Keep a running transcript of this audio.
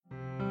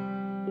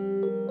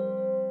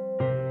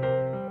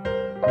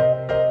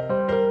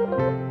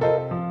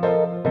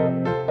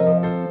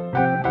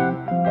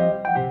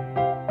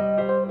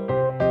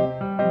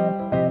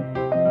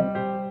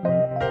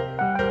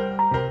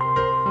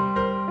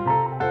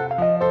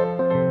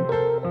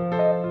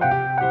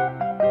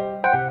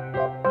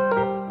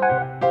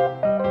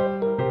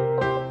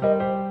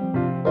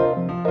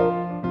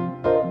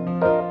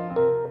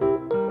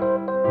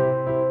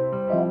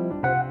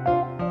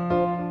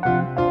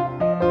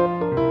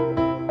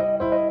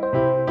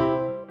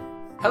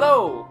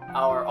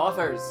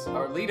authors,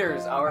 our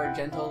leaders, our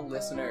gentle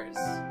listeners.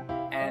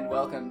 And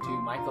welcome to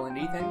Michael and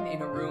Ethan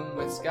in a room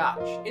with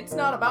scotch. It's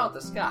not about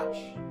the scotch,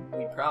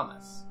 we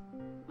promise.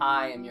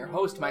 I am your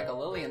host, Michael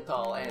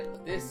Lilienthal,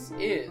 and this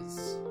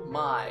is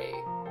my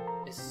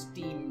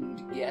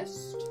esteemed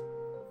guest,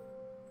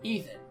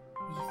 Ethan.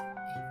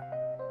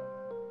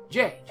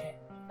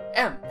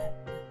 J.M.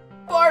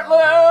 Bartlett!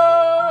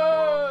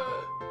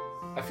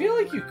 I feel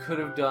like you could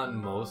have done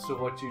most of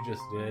what you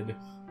just did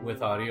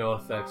with audio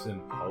effects in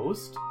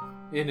post,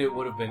 and it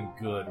would have been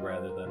good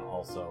rather than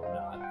also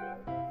not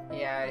good.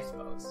 Yeah, I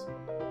suppose.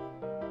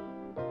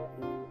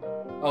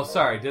 Oh,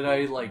 sorry, did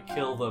I,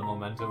 kill the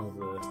momentum of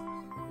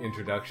the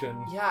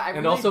introduction? Yeah, I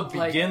And really, also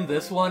begin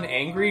this one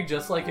angry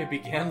just like I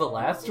began the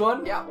last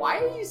one? Yeah, why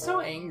are you so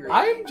angry?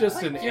 I'm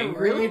just an you're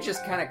angry... really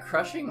just kind of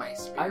crushing my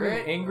spirit. I'm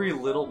an angry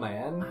little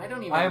man. I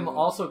don't even... I'm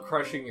also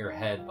crushing your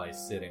head by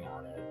sitting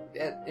on it.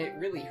 It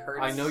really hurts.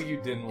 I know you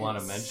didn't want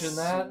to mention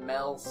that. It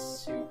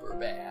smells super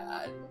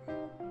bad.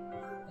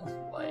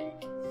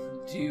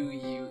 Do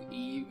you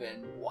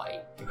even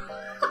wipe?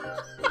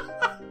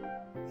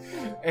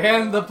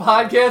 And the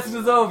podcast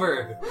is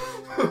over.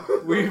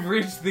 We've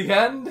reached the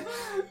end.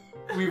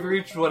 We've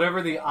reached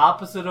whatever the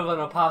opposite of an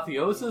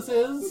apotheosis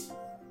is.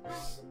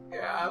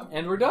 Yeah.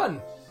 And we're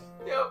done.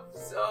 Yep.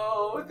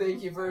 So,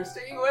 thank you for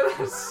staying with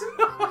us.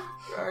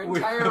 Our We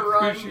entire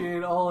run.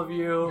 appreciate all of A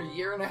you.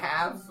 year and a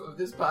half of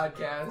this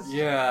podcast.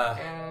 Yeah.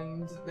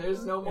 And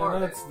there's no more.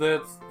 And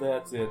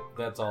that's it.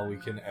 That's all we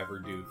can ever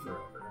do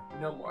forever.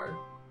 No more.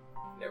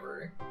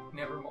 Never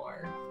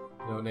more.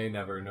 No nay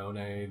never, no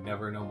nay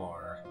never no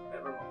more.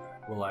 Never more.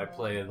 Will I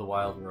play the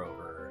wild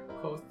rover?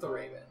 Quoth the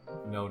raven.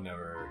 No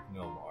never,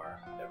 no more.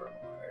 Never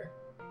more.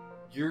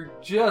 You're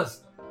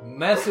just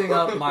messing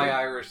up my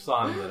Irish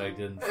song that I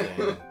didn't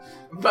sing.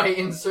 By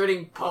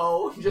inserting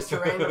Poe just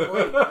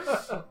randomly.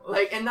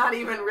 And not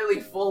even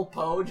really full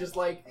Poe, just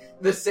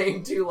the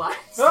same two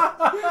lines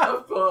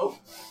of Poe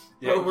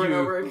over and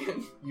over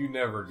again. You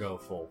never go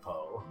full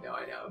Poe. No,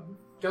 I know.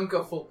 Don't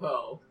go full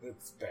Poe.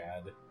 It's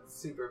bad. It's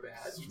super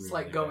bad. It's really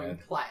like going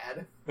bad.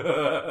 plaid.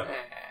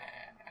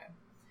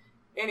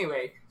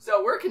 Anyway,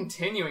 so we're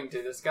continuing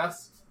to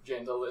discuss,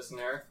 gentle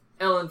listener,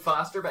 Ellen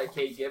Foster by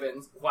Kate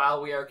Gibbons,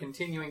 while we are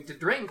continuing to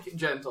drink,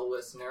 gentle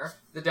listener,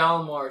 the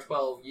Dalmore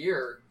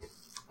 12-year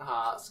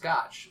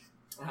Scotch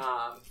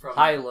from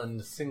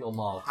Highland single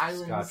malt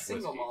Highland Scotch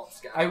single whiskey. malt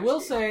Scotch. I will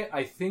whiskey. say,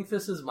 I think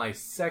this is my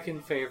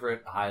second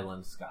favorite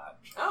Highland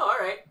Scotch. Oh,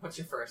 all right. What's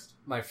your first?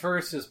 My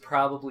first is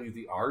probably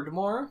the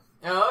Ardmore.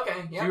 Oh,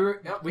 okay.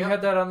 Yep. We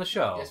had that on the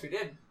show. Yes, we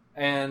did.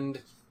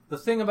 And the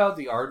thing about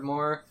the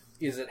Ardmore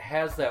is it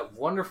has that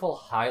wonderful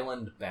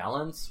Highland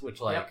balance,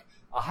 which, a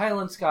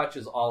Highland Scotch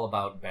is all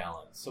about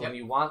balance. So when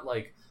you want,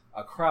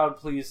 a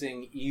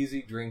crowd-pleasing,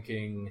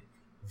 easy-drinking,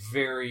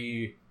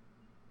 very,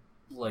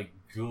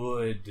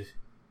 good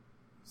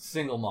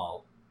single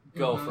malt,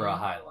 go for a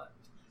Highland.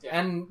 Yeah.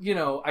 And,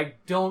 I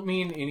don't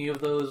mean any of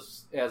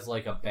those as,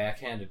 a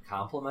backhanded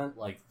compliment.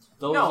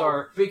 Those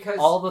are because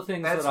all the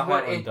things that that's a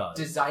what Highland it does.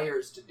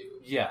 desires to do.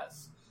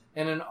 Yes.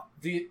 And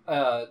the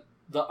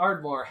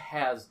Ardmore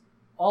has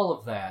all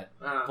of that,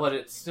 but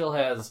it still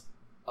has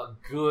a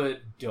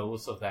good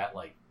dose of that,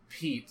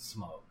 peat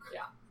smoke.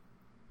 Yeah.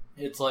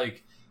 It's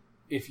like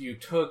if you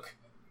took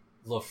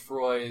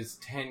Lefroy's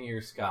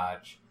 10-year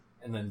Scotch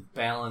and then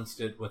balanced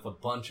it with a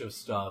bunch of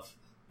stuff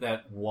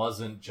that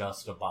wasn't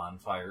just a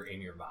bonfire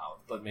in your mouth,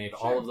 but made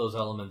all of those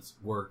elements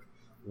work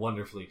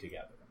wonderfully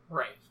together.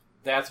 Right.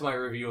 That's my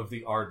review of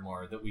the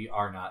Ardmore that we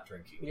are not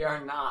drinking. We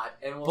are not,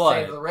 and we'll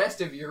save the rest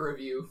of your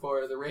review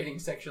for the rating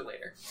section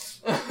later.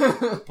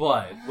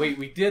 But, wait,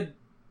 we did...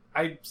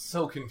 I'm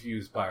so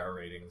confused by our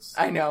ratings.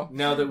 I know.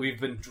 Now that we've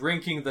been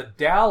drinking the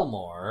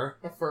Dalmore,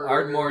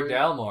 Ardmore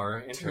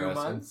Dalmore, 2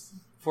 months.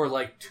 For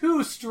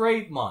 2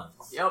 straight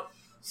months. Yep.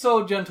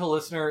 So, gentle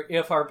listener,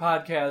 if our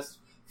podcast,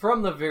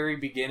 from the very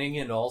beginning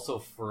and also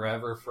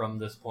forever from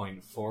this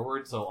point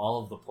forward, so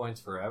all of the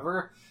points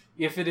forever,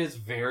 if it is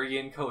very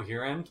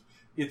incoherent,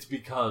 it's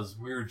because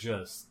we're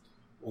just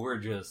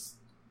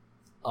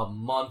a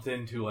month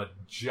into a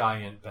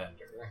giant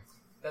bender.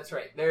 That's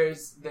right.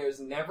 There's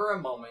never a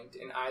moment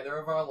in either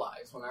of our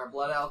lives when our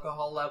blood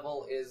alcohol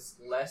level is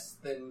less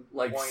than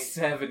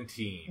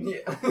 17.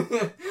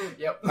 Yeah.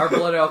 Yep. Our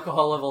blood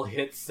alcohol level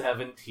hit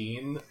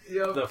 17.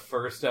 Yep. The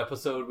first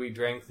episode we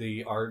drank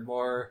the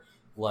Ardmore,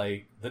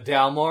 the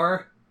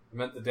Dalmore. I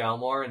meant the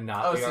Dalmore and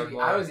not the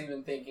Ardmore. I was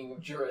even thinking of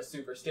Jura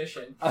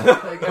Superstition,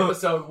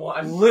 episode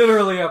 1.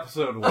 Literally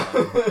episode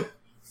 1.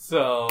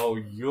 So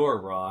you're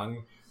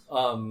wrong.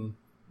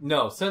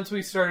 No, since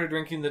we started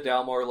drinking the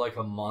Dalmore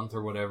a month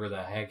or whatever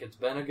the heck it's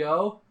been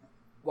ago,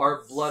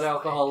 our blood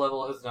alcohol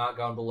level has not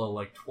gone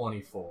below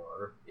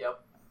 24.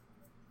 Yep.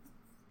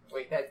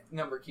 Wait, that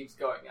number keeps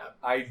going up.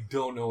 I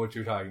don't know what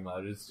you're talking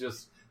about. It's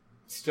just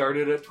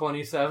started at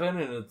 27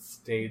 and it's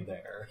stayed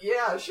there.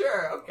 Yeah,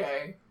 sure,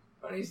 okay.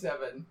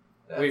 27.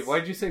 Wait,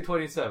 why'd you say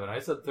 27? I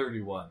said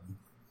 31.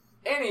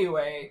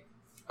 Anyway,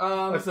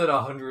 I said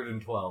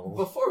 112.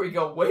 Before we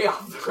go way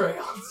off the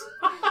rails,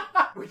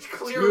 which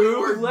clearly Clearly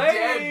we're late.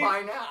 dead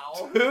by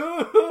now.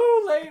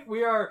 Too late.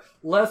 We are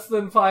less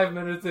than 5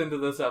 minutes into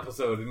this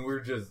episode, and we're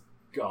just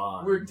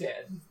gone. We're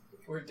dead.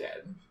 We're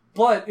dead.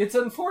 But it's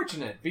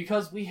unfortunate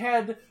because we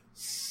had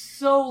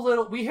so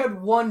little. We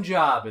had one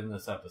job in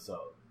this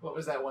episode. What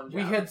was that one job?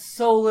 We had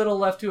so little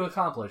left to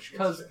accomplish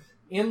because That's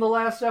true. in the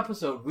last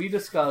episode we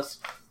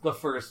discussed the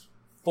first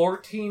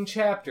 14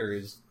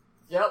 chapters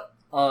Yep.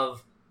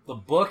 of the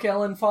book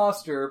Ellen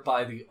Foster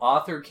by the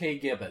author Kay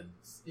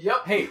Gibbons.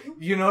 Yep. Hey,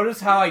 you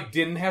notice how I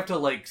didn't have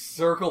to,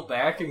 circle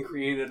back and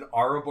create an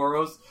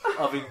Ouroboros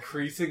of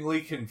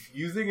increasingly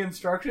confusing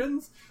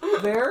instructions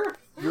there?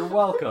 You're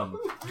welcome.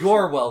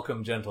 You're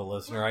welcome, gentle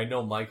listener. I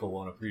know Michael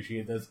won't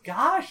appreciate this.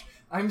 Gosh,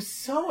 I'm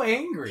so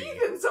angry.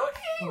 Even so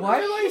angry. Why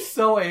am I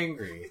so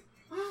angry?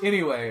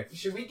 Anyway.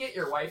 Should we get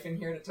your wife in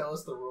here to tell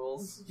us the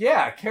rules?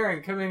 Yeah,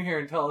 Karen, come in here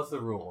and tell us the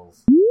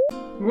rules.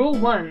 Rule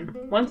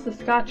 1. Once the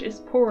scotch is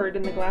poured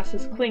and the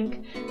glasses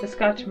clink, the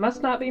scotch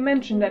must not be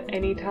mentioned at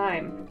any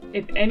time.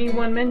 If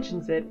anyone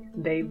mentions it,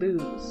 they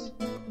lose.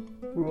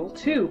 Rule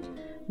 2.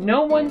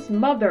 No one's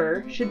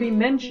mother should be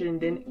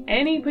mentioned in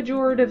any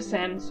pejorative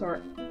sense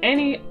or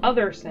any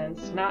other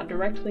sense not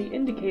directly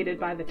indicated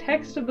by the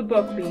text of the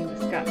book being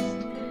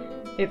discussed.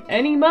 If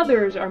any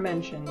mothers are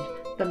mentioned,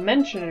 the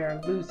mentioner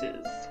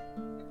loses.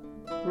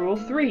 Rule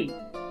 3.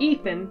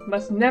 Ethan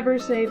must never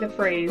say the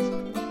phrase,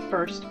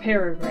 first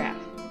paragraph.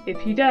 If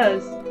he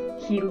does,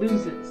 he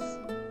loses.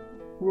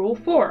 Rule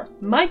 4.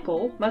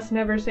 Michael must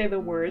never say the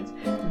words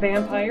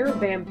vampire,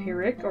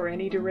 vampiric, or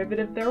any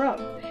derivative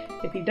thereof.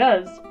 If he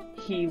does,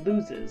 he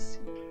loses.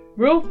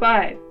 Rule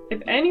 5.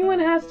 If anyone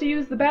has to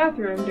use the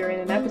bathroom during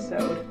an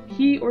episode,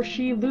 he or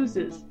she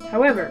loses.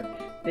 However,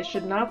 this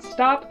should not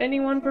stop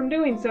anyone from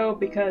doing so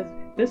because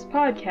this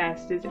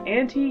podcast is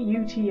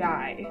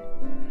anti-UTI.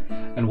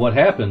 And what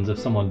happens if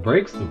someone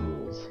breaks the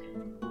rules?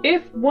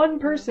 If one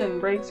person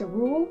breaks a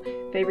rule,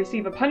 they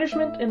receive a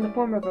punishment in the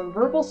form of a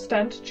verbal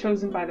stunt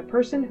chosen by the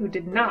person who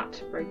did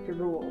not break the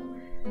rule.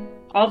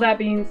 All that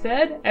being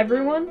said,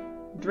 everyone,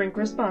 drink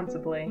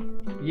responsibly.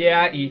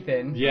 Yeah,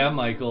 Ethan. Yeah,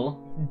 Michael.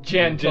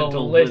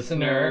 Gentle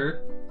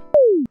listener.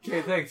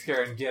 Okay, thanks,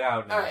 Karen. Get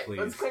out now, Alright, please.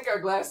 let's clink our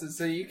glasses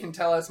so you can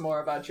tell us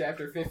more about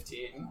Chapter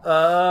 15.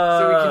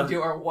 So we can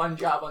do our one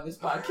job on this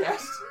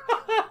podcast.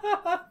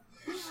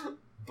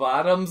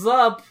 Bottoms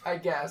up. I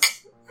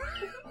guess.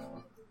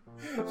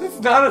 It's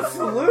not a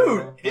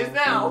salute. Is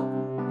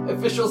now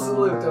official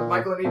salute of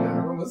Michael and Ethan in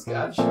a room with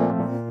scotch.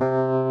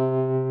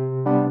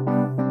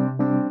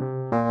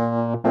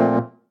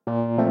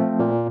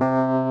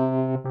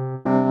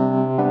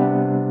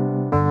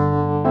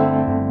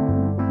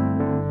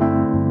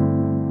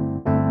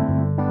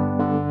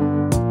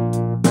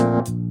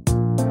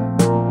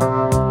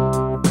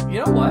 You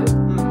know what?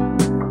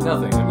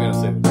 Nothing. I'm gonna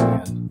save it to the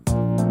end.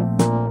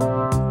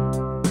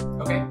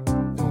 Okay.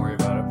 Don't worry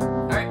about it.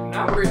 Alright,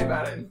 not worried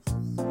about it.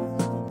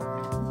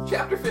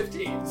 Chapter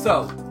 15.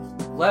 So,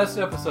 last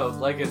episode,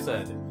 like I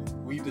said,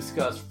 we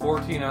discussed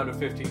 14 out of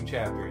 15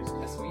 chapters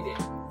Yes, we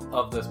did.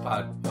 of this book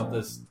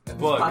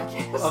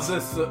podcast.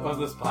 of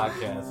this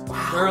podcast.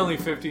 There are only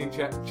 15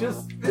 chapters.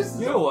 Just This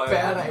is you know a what?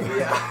 bad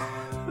idea.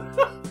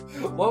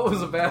 What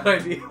was a bad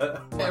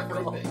idea?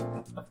 Everything.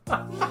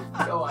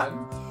 Go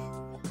on.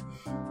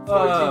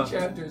 14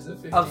 chapters of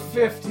 15. Of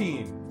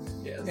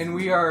 15. Yes. And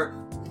we are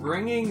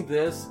bringing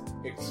this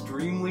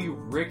extremely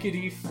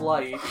rickety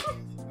flight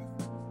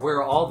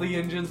where all the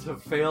engines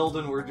have failed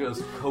and we're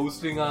just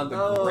coasting on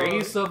the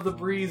grace of the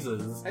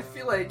breezes I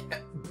feel like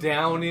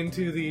down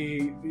into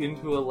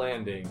a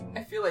landing.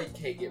 I feel like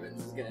Kay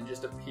Gibbons is gonna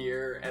just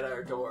appear at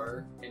our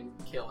door and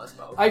kill us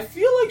both. I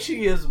feel like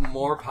she is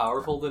more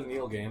powerful than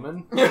Neil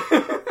Gaiman.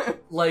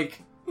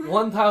 Like,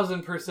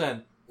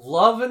 1000%.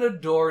 Love and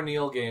adore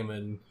Neil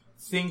Gaiman.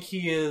 Think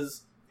he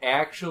is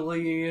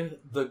actually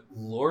the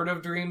Lord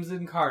of Dreams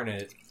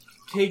incarnate.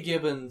 Kay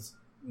Gibbons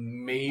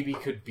maybe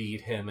could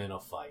beat him in a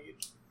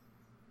fight.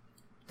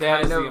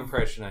 That is the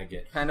impression I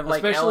get. Kind of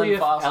like Especially Ellen if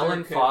Foster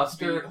Ellen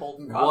Foster could beat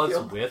Holden was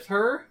Caulfield. with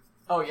her.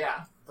 Oh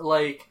yeah.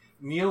 Like,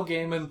 Neil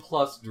Gaiman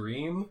plus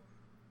Dream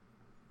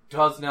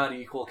does not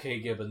equal Kay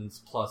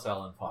Gibbons plus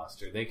Ellen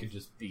Foster. They could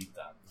just beat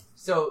them.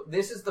 So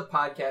this is the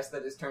podcast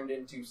that has turned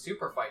into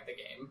Super Fight the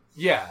Game.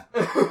 Yeah,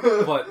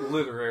 but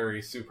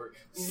literary super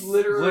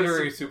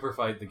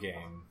fight the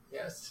game.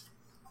 Yes.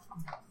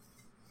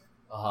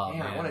 Oh Man,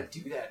 man, I want to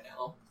do that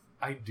now.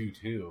 I do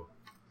too.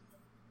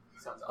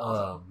 Sounds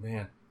awesome. Oh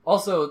man.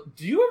 Also,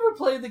 do you ever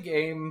play the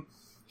game?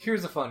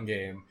 Here's a fun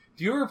game.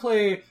 Do you ever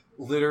play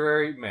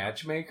Literary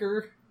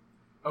Matchmaker?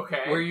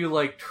 Okay. Where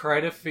you try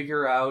to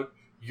figure out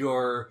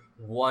your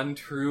one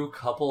true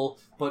couple,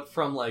 but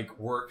from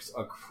works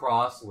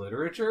across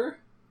literature?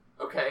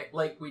 Okay,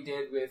 like we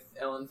did with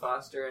Ellen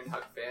Foster and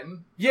Huck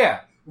Finn.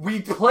 Yeah,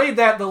 we played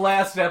that the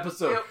last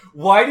episode. Yep.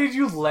 Why did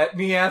you let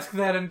me ask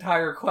that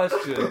entire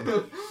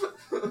question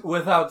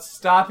without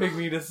stopping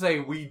me to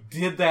say we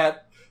did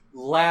that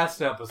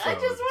last episode? I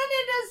just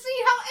wanted to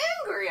see how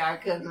angry I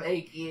could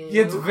make you.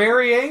 It's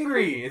very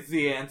angry, is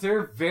the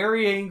answer.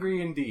 Very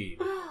angry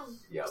indeed.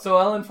 Yep. So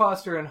Ellen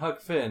Foster and Huck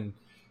Finn,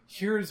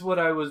 Here's what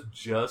I was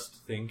just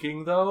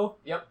thinking, though.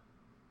 Yep.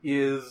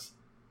 Is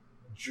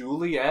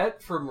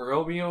Juliet from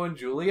Romeo and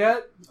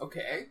Juliet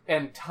Okay.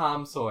 and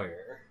Tom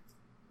Sawyer.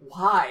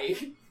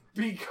 Why?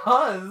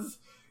 Because,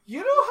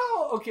 you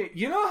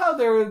know how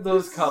there are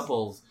those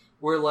couples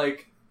where,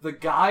 like, the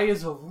guy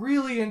is a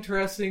really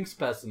interesting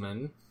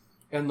specimen,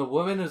 and the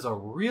woman is a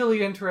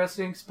really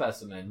interesting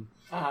specimen,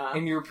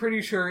 and you're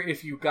pretty sure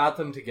if you got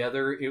them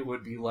together, it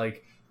would be,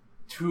 like,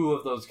 two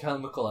of those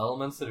chemical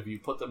elements that if you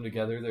put them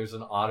together, there's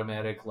an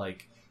automatic,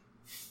 like,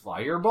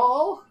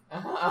 fireball?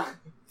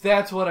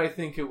 That's what I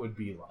think it would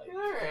be like.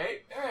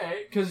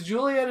 Alright. Because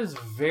Juliet is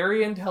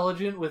very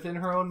intelligent within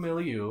her own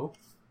milieu,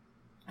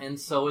 and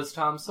so is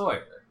Tom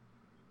Sawyer.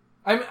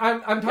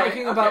 I'm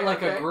talking about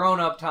a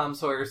grown-up Tom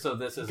Sawyer, so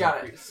this isn't Got it.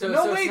 creepy.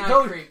 So it's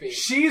not creepy.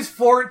 She's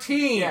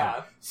 14!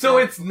 Yeah. So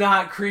it's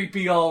not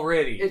creepy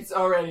already. It's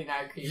already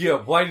not creepy. Yeah,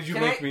 why did you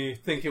make me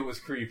think it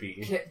was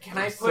creepy? Can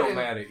I I'm put so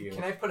mad at you.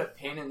 Can I put a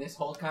pin in this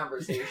whole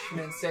conversation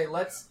and say,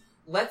 let's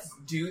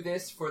do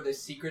this for the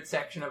secret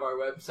section of our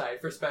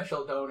website for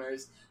special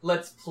donors.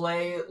 Let's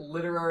play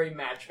Literary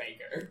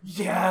Matchmaker.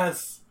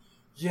 Yes!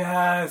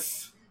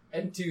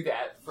 And do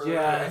that for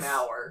Yes. an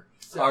hour.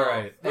 So All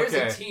right, there's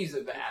okay. a tease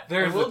of that.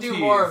 There's and we'll a do tease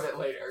more of it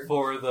later.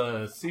 For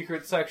the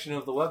secret section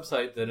of the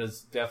website that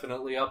is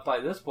definitely up by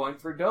this point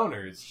for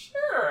donors.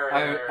 Sure.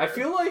 I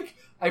feel like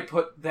I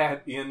put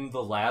that in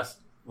the last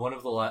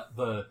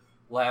the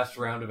last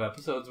round of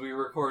episodes we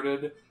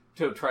recorded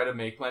to try to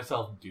make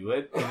myself do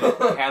it, and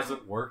it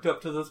hasn't worked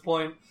up to this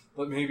point.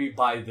 But maybe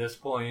by this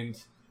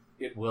point,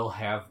 it will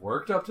have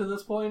worked up to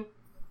this point.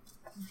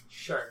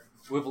 Sure.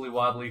 Wibbly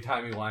wobbly,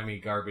 timey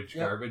wimey, garbage.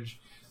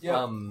 Yep.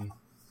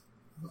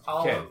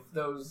 All okay. of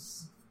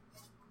those.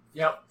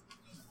 Yep.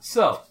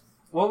 So,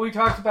 what we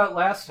talked about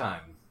last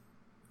time.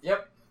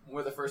 Yep.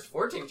 Were the first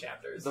 14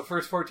 chapters. The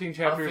first 14 Of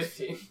chapters,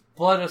 15.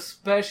 but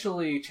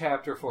especially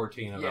chapter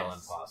 14 of Yes. Ellen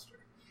Foster,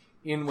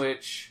 in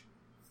which,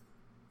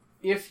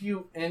 if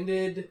you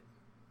ended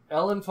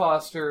Ellen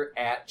Foster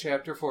at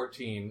chapter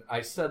 14,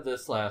 I said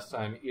this last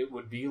time, it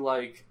would be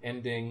like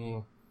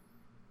ending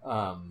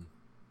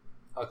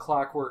A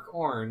Clockwork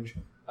Orange,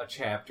 a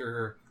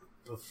chapter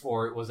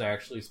before it was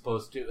actually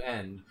supposed to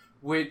end,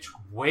 which,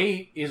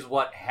 wait, is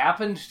what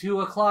happened to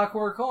A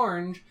Clockwork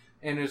Orange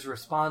and is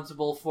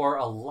responsible for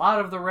a lot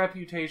of the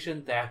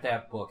reputation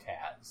that book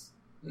has.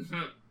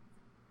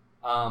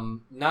 Mm-hmm.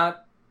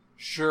 Not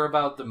sure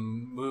about the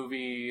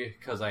movie,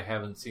 because I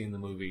haven't seen the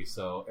movie,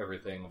 so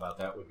everything about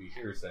that would be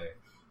hearsay.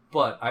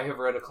 But I have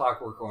read A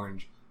Clockwork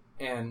Orange,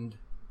 and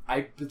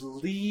I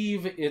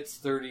believe it's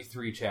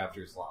 33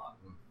 chapters long.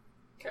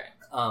 Okay.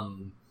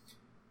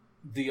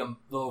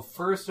 The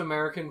first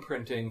American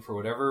printing, for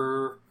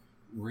whatever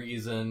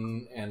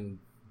reason, and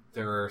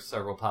there are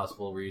several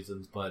possible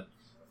reasons, but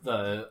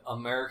the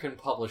American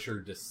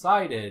publisher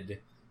decided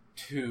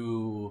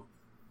to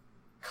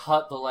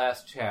cut the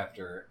last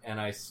chapter, and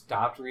I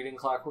stopped reading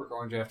Clockwork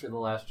Orange after the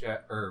last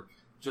chapter, or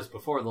just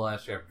before the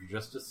last chapter,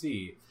 just to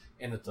see,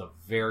 and it's a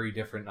very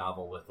different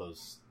novel with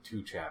those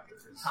two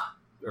chapters. Huh.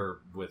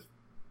 Or with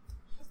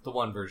the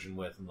one version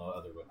with and the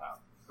other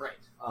without. Right.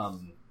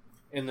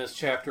 In this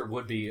chapter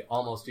would be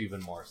almost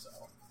even more so.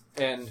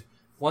 And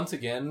once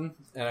again,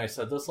 and I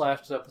said this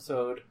last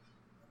episode,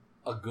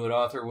 a good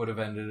author would have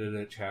ended it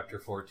at chapter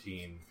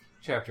 14.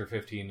 Chapter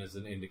 15 is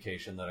an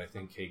indication that I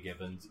think Kay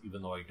Gibbons,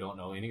 even though I don't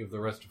know any of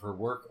the rest of her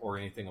work or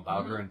anything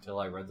about her until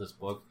I read this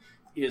book,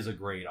 is a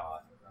great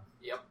author.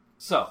 Yep.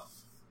 So,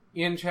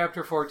 in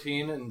chapter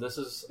 14, and this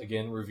is,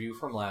 again, review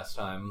from last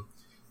time,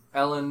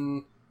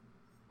 Ellen,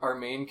 our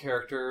main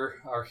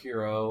character, our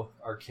hero,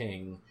 our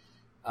king,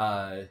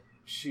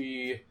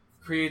 she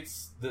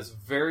creates this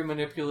very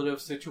manipulative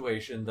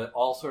situation that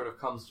all sort of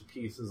comes to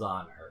pieces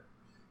on her.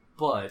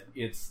 But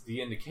it's the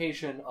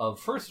indication of,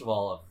 first of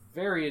all, a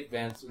very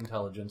advanced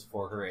intelligence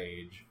for her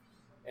age,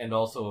 and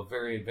also a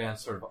very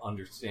advanced sort of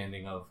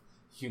understanding of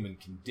human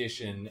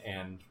condition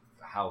and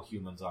how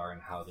humans are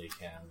and how they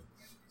can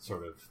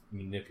sort of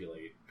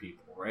manipulate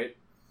people, right?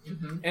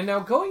 Mm-hmm. And now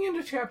going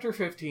into chapter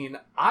 15,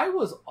 I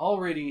was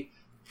already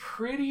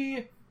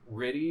pretty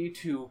ready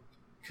to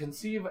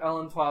conceive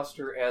Ellen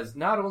Foster as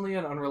not only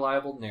an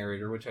unreliable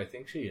narrator, which I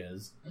think she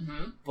is,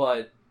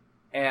 but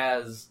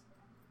as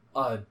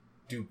a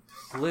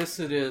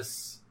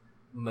duplicitous,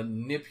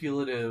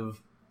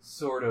 manipulative,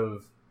 sort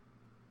of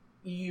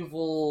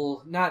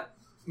evil, not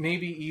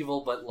maybe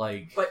evil, but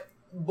like... But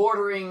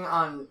bordering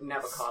on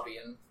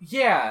Nabokovian.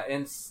 Yeah,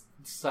 and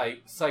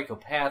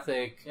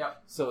psychopathic,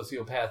 Yep.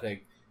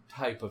 sociopathic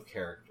type of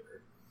character.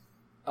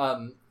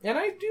 And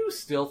I do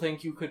still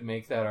think you could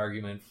make that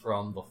argument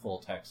from the full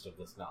text of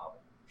this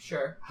novel.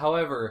 Sure.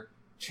 However,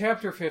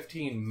 chapter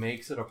 15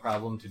 makes it a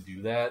problem to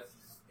do that,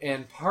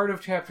 and part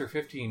of chapter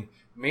 15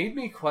 made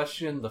me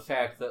question the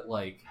fact that,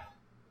 like,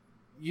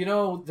 you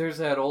know, there's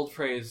that old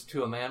phrase,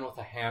 to a man with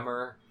a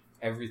hammer,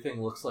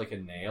 everything looks like a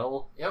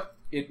nail. Yep.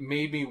 It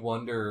made me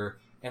wonder,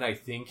 and I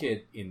think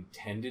it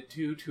intended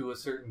to a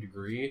certain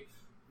degree,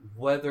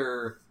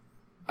 whether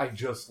I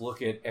just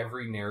look at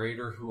every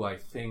narrator who I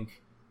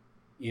think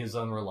is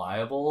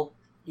unreliable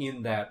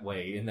in that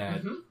way, in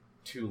that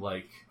to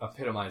like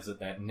epitomize it,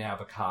 that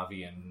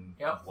Nabokovian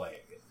way,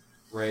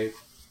 right?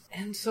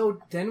 And so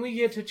then we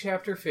get to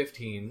chapter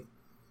 15,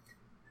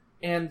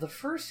 and the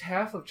first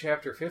half of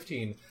chapter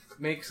 15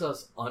 makes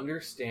us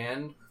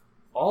understand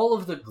all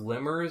of the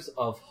glimmers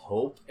of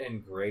hope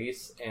and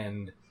grace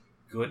and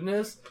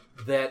goodness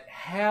that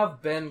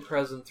have been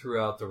present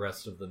throughout the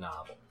rest of the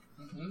novel.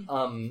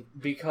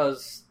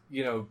 Because,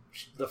 you know,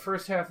 the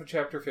first half of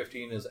chapter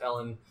 15 is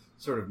Ellen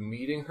sort of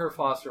meeting her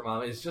foster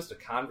mom. It's just a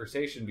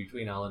conversation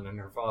between Ellen and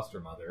her foster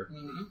mother.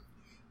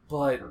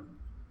 But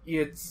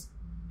it's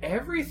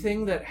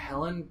everything that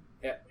Ellen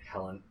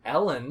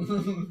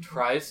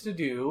tries to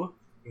do,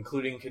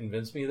 including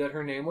convince me that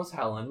her name was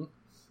Helen,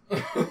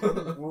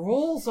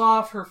 rolls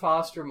off her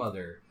foster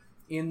mother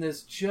in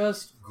this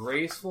just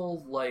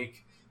graceful,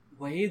 like,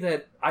 way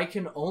that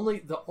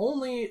the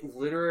only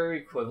literary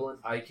equivalent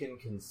I can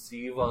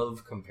conceive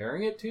of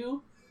comparing it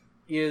to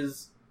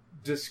is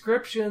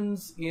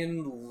descriptions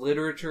in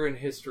literature and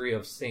history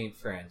of Saint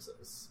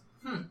Francis.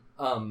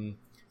 And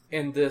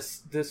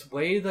this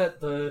way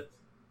that the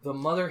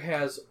mother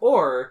has,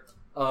 or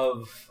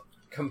of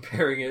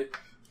comparing it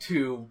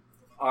to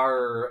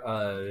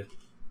our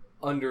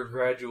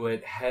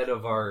undergraduate head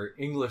of our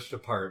English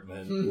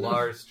department,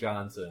 Lars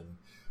Johnson,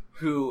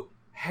 who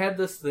had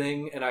this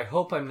thing, and I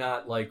hope I'm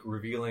not, like,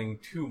 revealing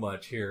too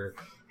much here,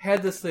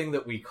 had this thing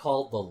that we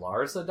called the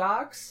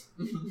Larsadox,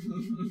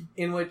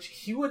 in which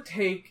he would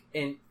take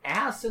an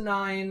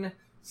asinine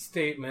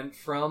statement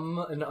from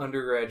an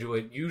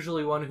undergraduate,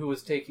 usually one who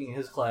was taking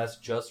his class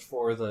just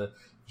for the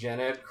Gen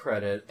Ed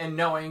credit. And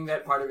knowing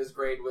that part of his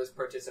grade was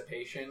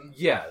participation.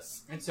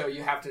 Yes. And so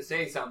you have to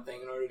say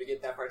something in order to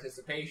get that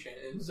participation.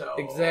 And so...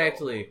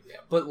 Exactly. Yeah.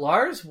 But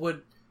Lars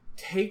would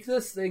take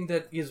this thing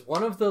that is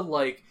one of the,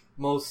 like,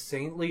 most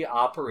saintly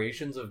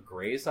operations of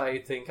grace I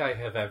think I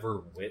have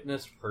ever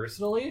witnessed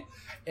personally,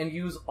 and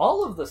use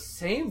all of the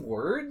same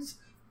words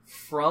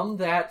from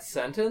that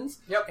sentence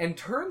and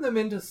turn them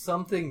into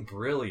something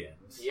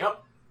brilliant.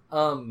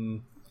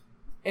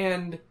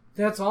 And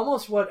that's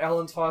almost what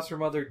Ellen's foster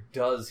mother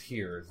does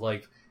here.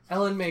 Like,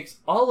 Ellen makes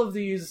all of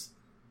these,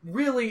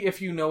 really,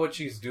 if you know what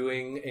she's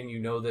doing and you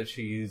know that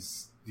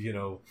she's,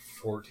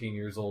 14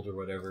 years old or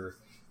whatever,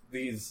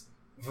 these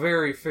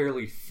very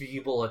fairly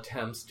feeble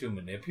attempts to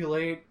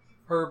manipulate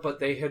her, but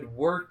they had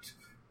worked,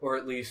 or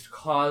at least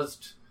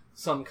caused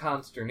some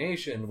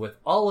consternation with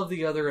all of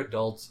the other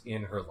adults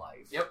in her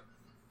life.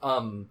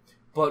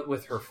 But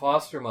with her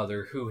foster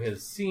mother, who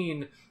has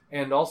seen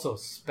and also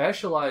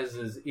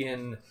specializes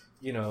in,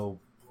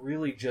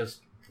 really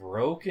just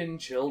broken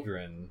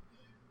children,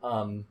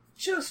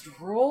 just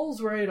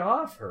rolls right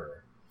off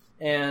her.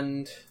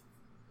 And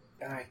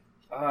I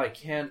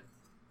can't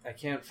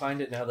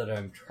find it now that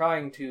I'm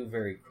trying to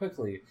very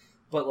quickly,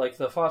 but, like,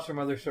 the foster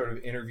mother sort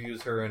of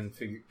interviews her and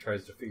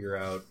tries to figure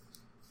out,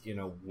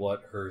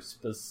 what her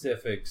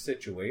specific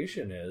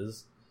situation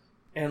is,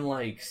 and,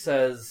 like,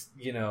 says,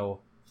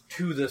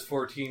 to this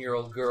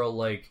 14-year-old girl,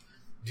 like,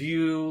 do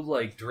you,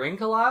 like, drink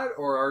a lot,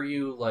 or are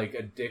you, like,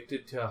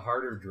 addicted to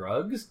harder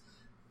drugs?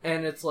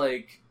 And it's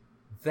like,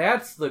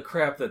 that's the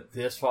crap that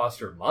this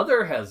foster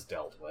mother has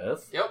dealt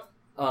with.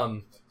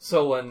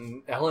 So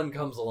when Ellen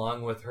comes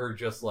along with her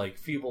just, like,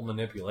 feeble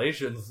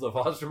manipulations, the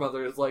foster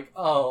mother is like,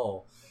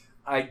 oh,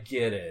 I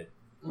get it.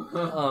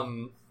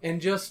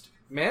 And just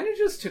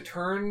manages to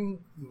turn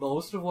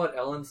most of what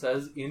Ellen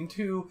says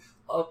into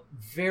a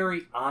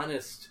very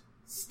honest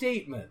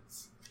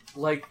statements.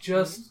 Like,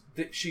 just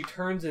that she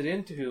turns it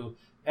into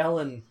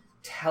Ellen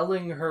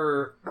telling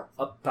her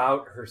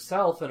about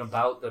herself and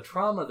about the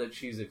trauma that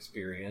she's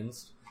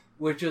experienced,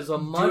 which is a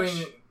much...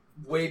 Doing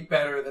way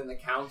better than the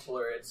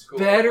counselor at school.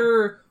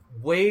 Better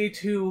way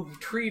to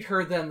treat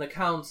her than the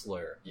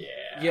counselor.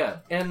 Yeah.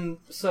 And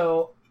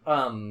so,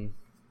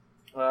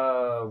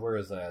 where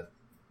is that?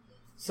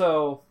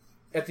 So,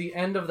 at the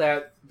end of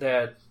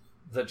the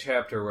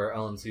chapter where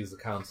Ellen sees the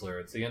counselor,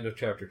 it's the end of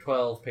chapter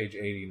 12, page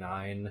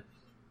 89.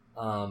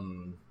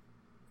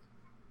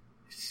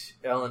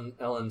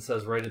 Ellen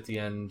says right at the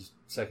end,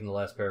 second to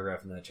last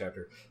paragraph in that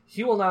chapter,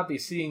 "He will not be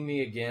seeing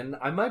me again.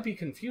 I might be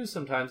confused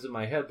sometimes in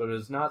my head, but it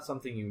is not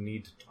something you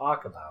need to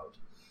talk about.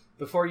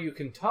 Before you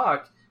can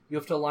talk, you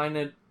have to line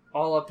it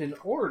all up in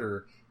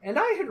order, and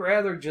I had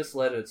rather just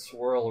let it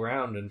swirl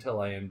around until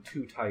I am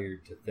too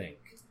tired to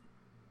think."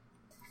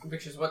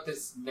 Which is what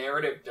this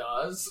narrative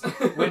does.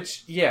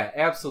 Which, yeah,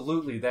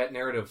 absolutely. That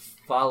narrative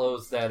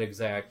follows that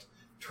exact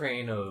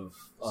train of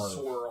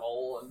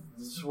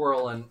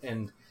swirl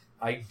and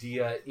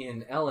idea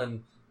in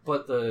Ellen,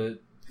 but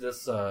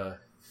this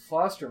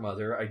foster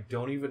mother, I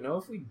don't even know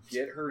if we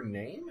get her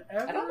name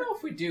ever. I don't know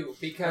if we do,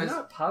 because... I'm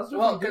not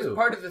positive because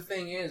part of the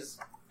thing is,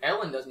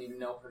 Ellen doesn't even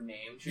know her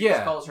name. She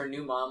just calls her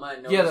new mama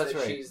and knows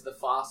that she's the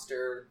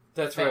Foster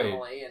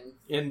family. Right.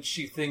 And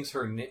she thinks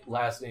her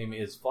last name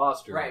is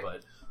Foster,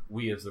 but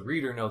we as the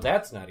reader know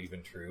that's not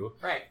even true.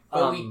 Right.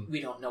 But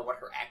we don't know what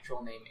her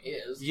actual name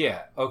is.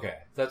 Yeah, okay.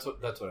 That's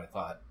what I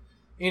thought.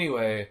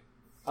 Anyway,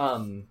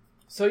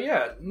 so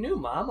yeah, new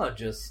mama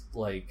just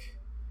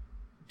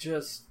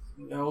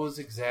knows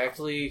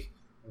exactly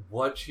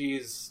what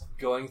she's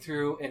going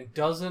through and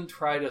doesn't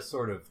try to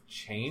sort of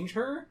change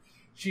her.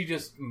 She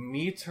just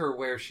meets her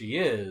where she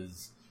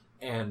is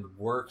and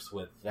works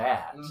with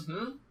that.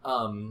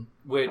 Mm-hmm.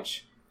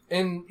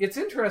 And it's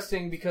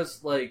interesting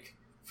because, like,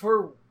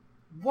 from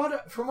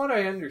what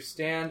I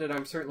understand, and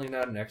I'm certainly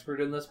not an expert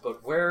in this,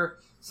 but where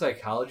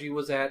psychology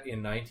was at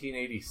in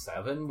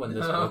 1987 when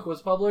this book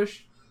was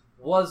published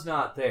was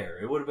not there.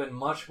 It would have been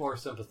much more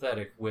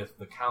sympathetic with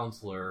the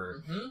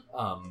counselor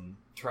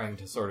trying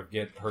to sort of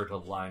get her to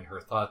line her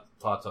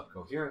thoughts up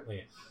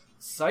coherently.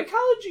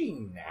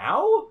 Psychology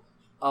now,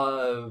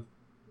 30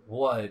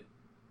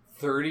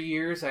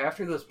 years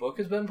after this book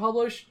has been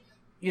published,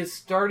 is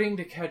starting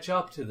to catch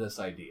up to this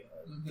idea.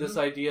 Mm-hmm. This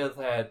idea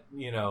that,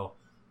 you know,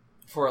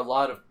 for a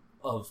lot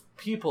of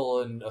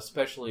people, and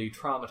especially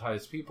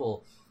traumatized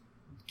people,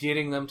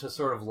 getting them to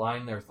sort of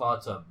line their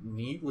thoughts up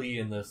neatly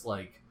in this,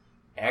 like,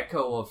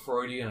 echo of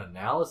Freudian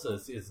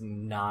analysis is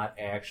not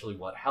actually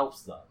what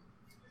helps them.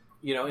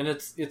 You know, and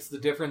it's the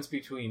difference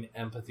between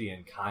empathy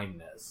and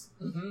kindness.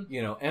 Mm-hmm.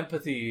 You know,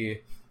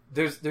 empathy,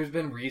 there's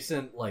been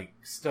recent, like,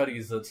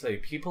 studies that say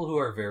people who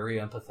are very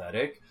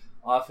empathetic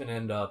often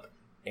end up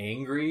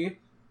angry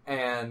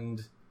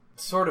and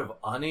sort of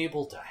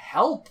unable to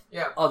help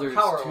others.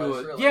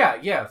 Powerless,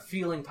 really.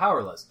 Feeling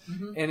powerless.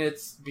 Mm-hmm. And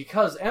it's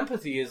because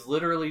empathy is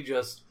literally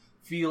just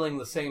feeling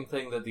the same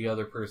thing that the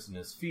other person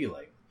is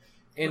feeling.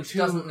 Which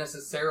doesn't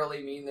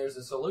necessarily mean there's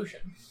a solution.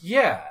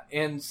 Yeah,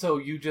 and so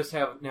you just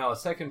have now a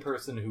second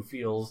person who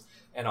feels,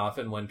 and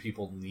often when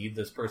people need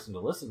this person to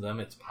listen to them,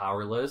 it's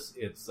powerless,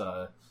 it's,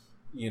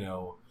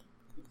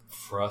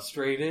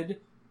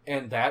 frustrated,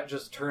 and that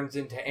just turns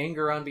into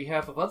anger on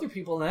behalf of other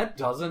people, and that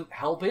doesn't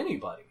help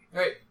anybody.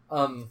 Right.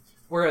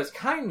 Whereas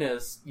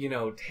kindness,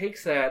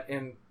 takes that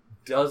and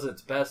does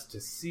its best to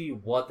see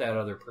what that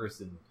other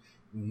person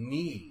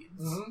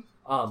needs. Mm-hmm.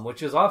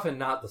 Which is often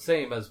not the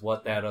same as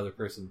what that other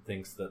person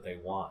thinks that they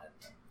want.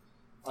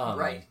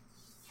 Right.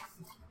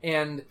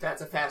 And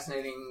that's a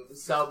fascinating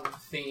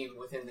sub-theme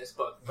within this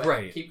book. But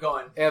right. Keep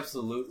going.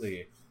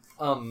 Absolutely.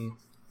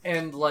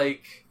 And,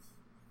 like,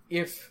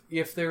 if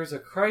there's a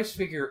Christ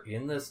figure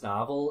in this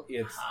novel,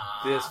 it's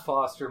this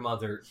foster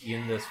mother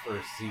in this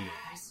first scene.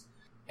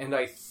 And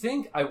I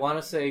think, I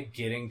want to say,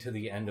 getting to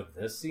the end of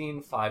this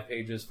scene, 5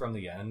 pages from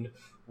the end,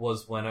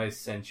 was when I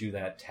sent you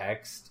that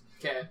text.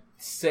 Okay.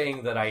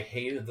 Saying that I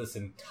hated this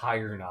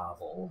entire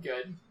novel.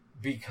 Good.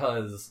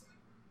 Because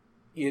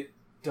it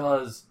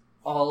does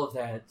all of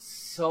that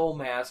so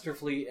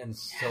masterfully and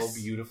so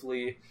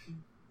beautifully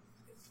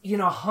in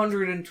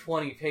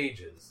 120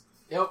 pages.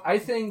 Yep. I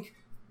think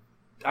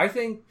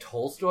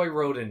Tolstoy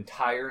wrote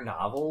entire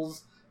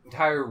novels,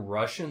 entire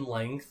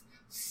Russian-length,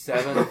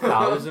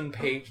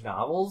 7,000-page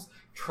novels,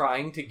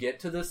 trying to get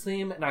to this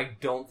theme, and I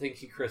don't think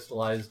he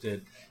crystallized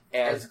it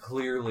as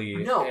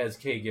clearly as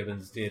Kay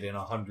Gibbons did in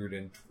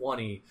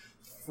 120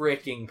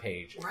 freaking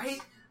pages.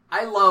 Right?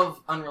 I love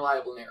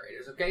unreliable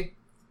narrators, okay?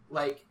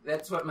 Like,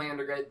 that's what my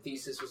undergrad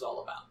thesis was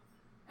all about.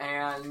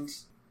 And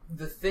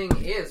the thing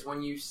is,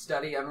 when you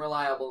study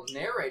unreliable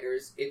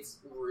narrators, it's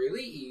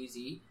really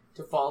easy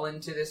to fall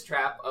into this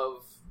trap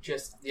of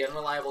just the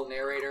unreliable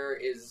narrator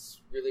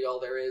is really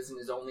all there is and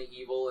is only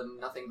evil and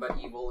nothing but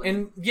evil.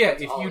 And if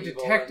you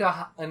detect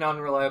an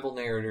unreliable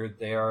narrator,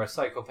 they are a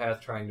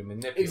psychopath trying to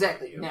manipulate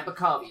exactly, you.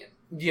 Nabokovian.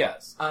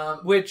 Yes.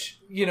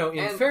 Which,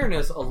 in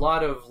fairness, a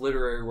lot of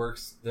literary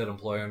works that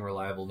employ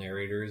unreliable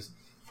narrators,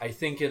 I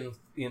think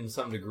in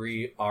some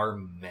degree, are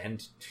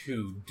meant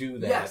to do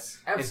that. Yes,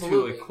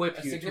 absolutely. And to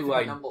equip you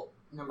to...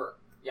 number.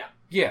 Yeah.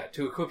 Yeah,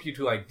 to equip you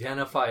to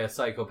identify a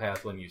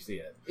psychopath when you see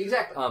it.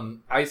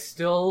 Exactly. I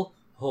still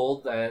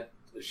hold that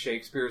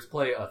Shakespeare's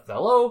play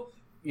Othello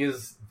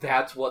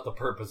that's what the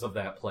purpose of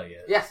that play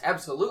is. Yes,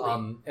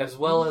 absolutely. As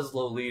well as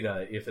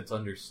Lolita, if it's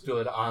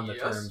understood on the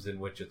terms in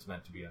which it's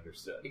meant to be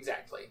understood.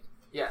 Exactly.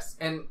 Yes,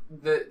 and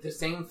the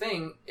same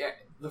thing,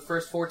 the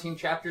first 14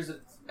 chapters of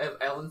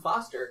Ellen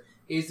Foster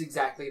is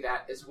exactly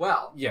that as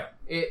well. Yeah.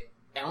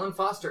 Ellen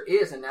Foster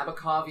is a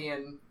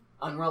Nabokovian,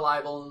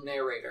 unreliable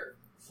narrator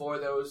for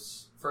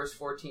those first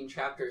 14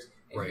 chapters.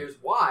 And here's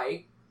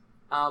why.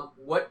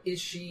 What is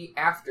she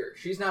after?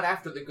 She's not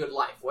after the good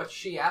life. What's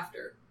she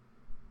after?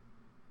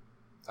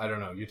 I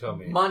don't know. You tell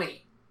me.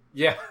 Money.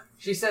 Yeah.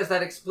 She says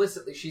that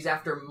explicitly. She's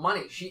after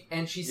money. She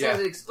says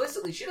it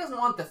explicitly. She doesn't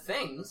want the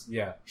things.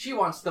 Yeah. She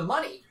wants the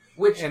money,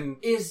 which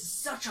is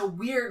such a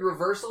weird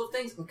reversal of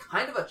things and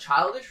kind of a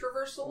childish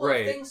reversal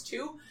of things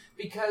too,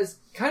 because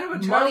kind of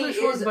a childish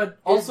one, but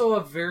also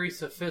a very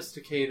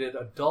sophisticated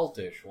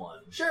adultish one.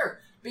 Sure.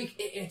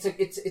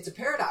 It's a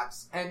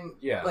paradox, and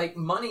like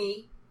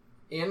money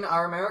in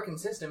our American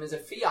system is a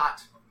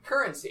fiat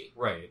currency.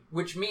 Right.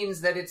 Which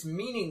means that it's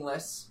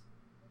meaningless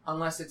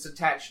unless it's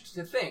attached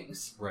to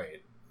things.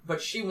 Right.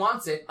 But she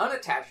wants it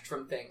unattached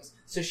from things.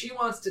 So she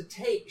wants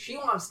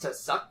to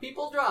suck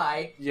people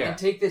dry and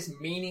take this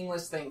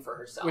meaningless thing for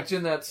herself. Which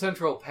in that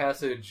central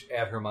passage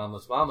at her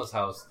mama's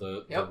house,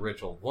 the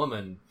rich old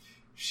woman,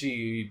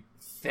 she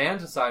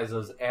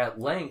fantasizes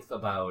at length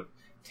about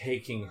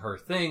taking her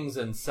things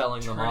and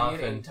selling them off,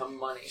 Turning it and into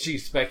money. she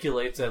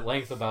speculates at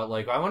length about,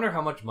 like, I wonder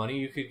how much money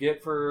you could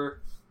get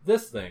for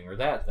this thing or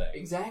that thing.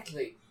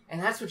 Exactly.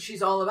 And that's what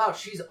she's all about.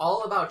 She's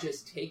all about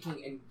just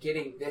taking and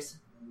getting this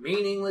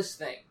meaningless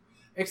thing.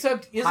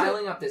 Except,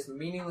 piling up this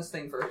meaningless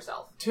thing for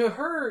herself. To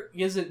her,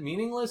 is it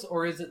meaningless,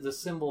 or is it the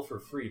symbol for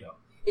freedom?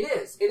 It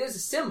is. It is a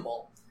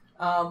symbol.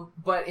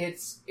 But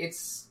it's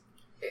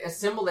a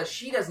symbol that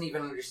she doesn't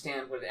even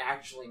understand what it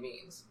actually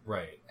means.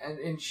 Right.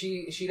 And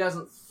she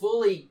doesn't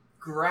fully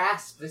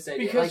grasp this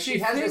idea. Because like, she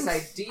has this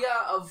idea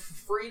of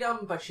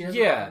freedom, but she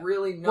doesn't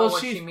really know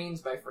what she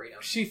means by freedom.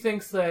 She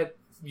thinks that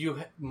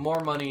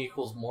more money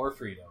equals more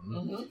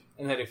freedom,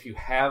 and that if you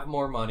have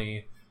more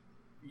money,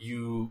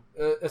 you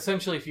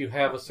essentially, if you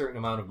have a certain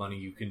amount of money,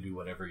 you can do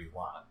whatever you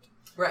want.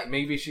 Right.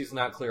 Maybe she's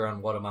not clear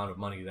on what amount of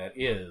money that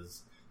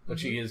is, but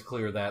she is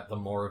clear that the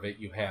more of it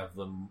you have,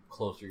 the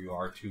closer you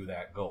are to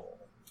that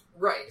goal.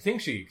 Right. I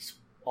think she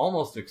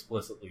almost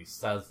explicitly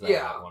says that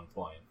at one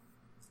point.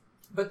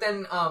 But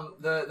then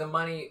the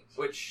money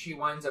which she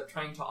winds up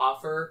trying to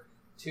offer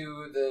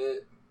to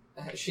the...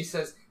 she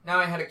says, now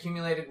I had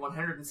accumulated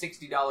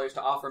 $160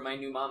 to offer my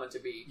new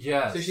mama-to-be.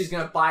 Yes. So she's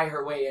going to buy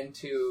her way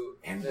into...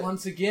 And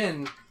once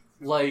again,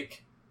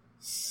 like,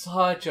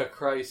 such a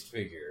Christ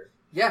figure.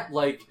 Yeah.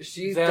 Like,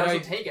 she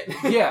doesn't take it.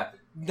 Yeah.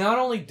 Not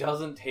only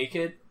doesn't take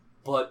it,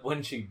 but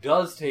when she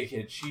does take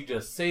it, she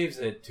just saves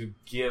it to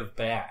give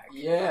back.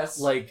 Yes.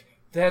 Like,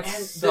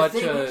 that's such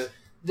a...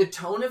 The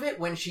tone of it,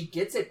 when she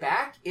gets it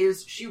back,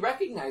 is she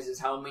recognizes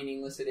how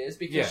meaningless it is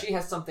because she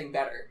has something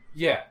better.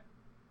 Yeah.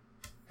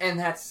 And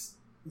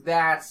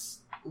that's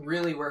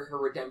really where her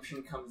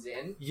redemption comes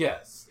in.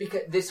 Yes.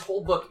 Because this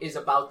whole book is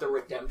about the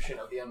redemption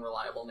of the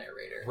unreliable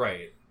narrator.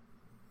 Right.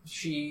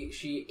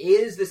 She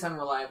is this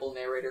unreliable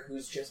narrator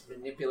who's just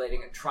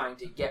manipulating and trying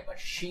to get what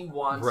she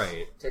wants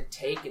to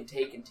take and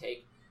take and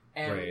take.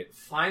 And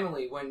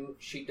finally, when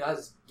she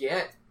does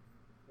get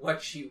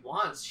what she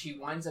wants, she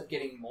winds up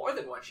getting more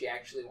than what she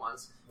actually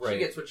wants. She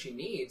gets what she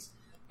needs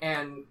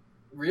and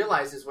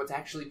realizes what's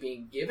actually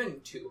being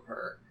given to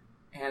her,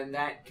 and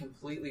that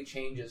completely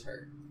changes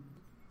her.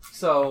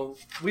 So,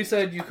 we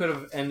said you could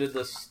have ended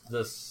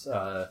this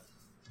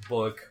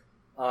book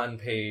on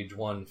page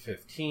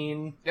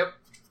 115. Yep.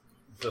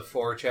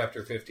 Before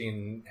chapter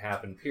 15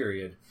 happened,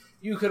 period.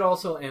 You could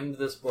also end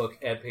this book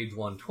at page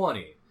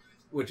 120,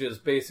 which is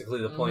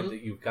basically the point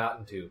that you've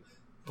gotten to.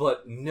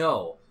 But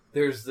no,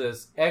 there's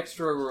this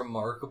extra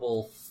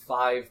remarkable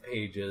 5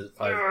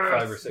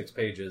 or 6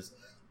 pages,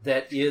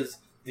 that is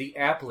the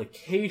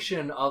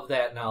application of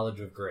that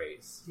knowledge of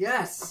grace.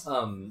 Yes.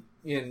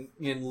 In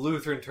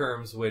Lutheran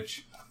terms,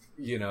 which,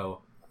 you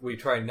know, we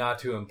try not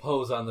to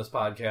impose on this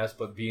podcast,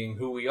 but being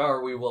who we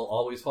are, we will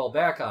always fall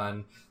back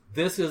on.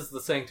 This is the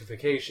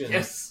sanctification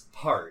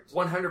part.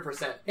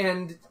 100%.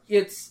 And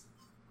it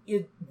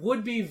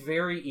would be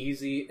very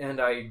easy,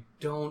 and I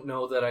don't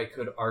know that I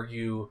could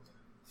argue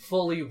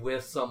fully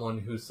with someone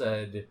who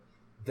said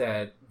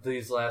that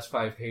these last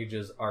 5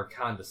 pages are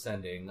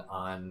condescending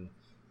on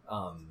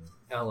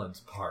Ellen's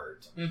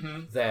part.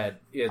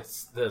 That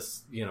it's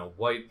this, you know,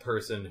 white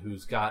person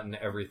who's gotten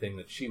everything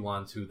that she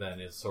wants, who then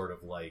is sort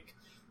of like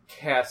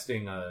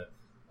casting a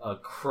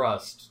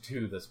crust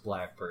to this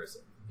black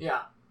person.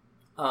 Yeah.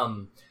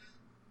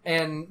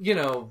 And, you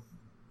know,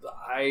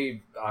 I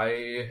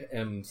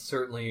am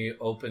certainly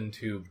open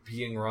to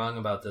being wrong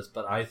about this,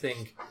 but I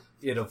think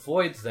it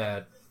avoids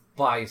that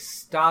by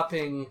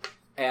stopping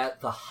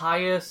at the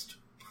highest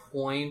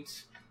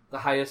point, the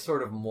highest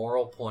sort of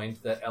moral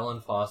point that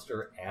Ellen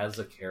Foster as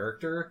a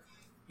character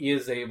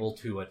is able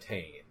to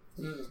attain.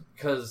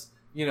 Because,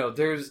 you know,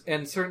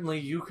 and certainly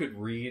you could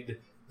read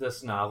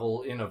this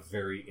novel in a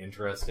very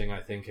interesting,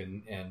 I think,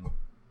 and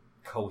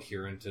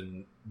coherent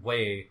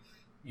way.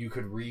 You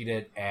could read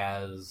it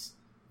as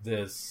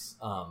this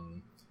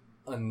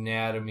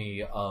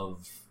anatomy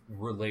of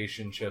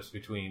relationships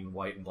between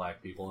white and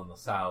black people in the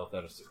South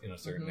in a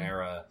certain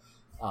era,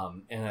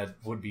 and it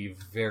would be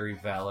very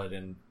valid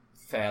and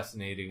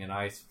fascinating, and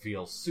I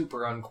feel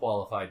super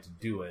unqualified to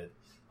do it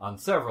on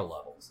several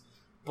levels.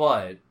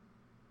 But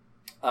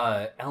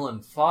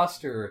Ellen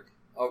Foster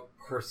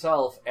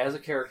herself, as a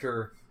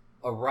character,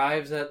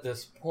 arrives at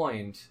this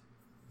point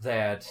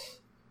that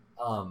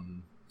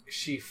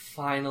she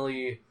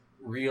finally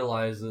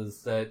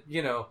realizes that,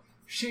 you know,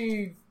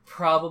 she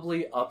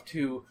probably up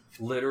to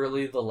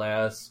literally the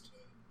last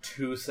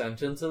 2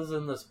 sentences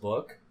in this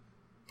book,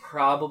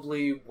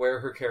 probably where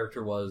her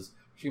character was,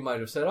 she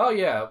might have said, oh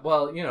yeah,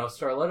 well, you know,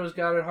 Starletta's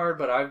got it hard,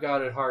 but I've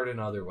got it hard in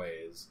other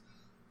ways.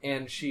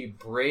 And she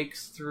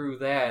breaks through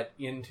that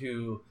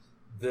into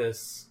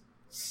this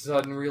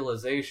sudden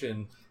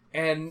realization.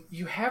 And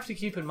you have to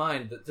keep in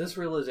mind that this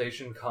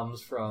realization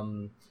comes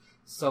from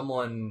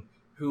someone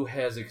who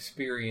has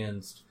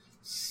experienced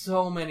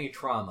so many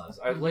traumas.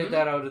 I laid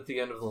that out at the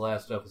end of the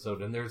last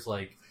episode, and there's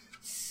like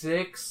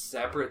 6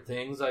 separate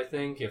things, I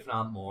think, if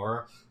not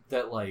more,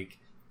 that like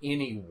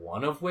any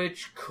one of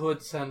which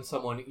could send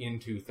someone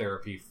into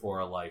therapy for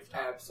a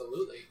lifetime.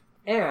 Absolutely.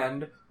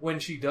 And when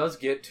she does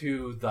get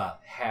to the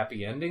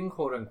happy ending,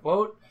 quote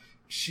unquote,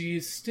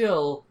 she's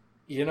still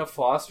in a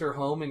foster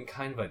home in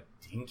kind of a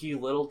dinky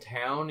little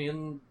town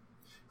in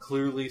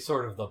clearly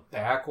sort of the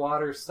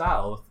backwater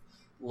South.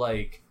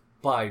 Like,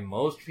 by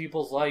most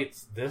people's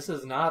lights, this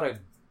is not a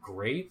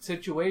great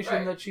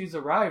situation that she's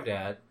arrived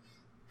at,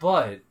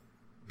 but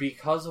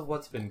because of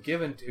what's been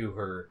given to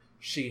her,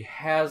 she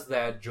has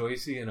that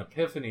Joycean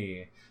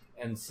epiphany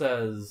and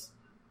says,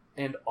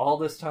 and all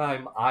this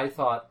time I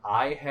thought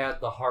I had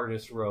the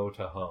hardest row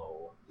to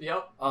hoe.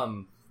 Yep.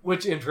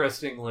 Which,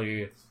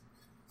 interestingly,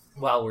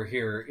 while we're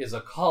here, is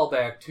a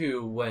callback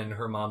to when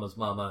her mama's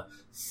mama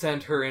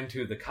sent her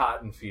into the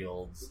cotton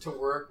fields to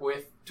work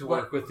with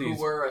these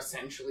who were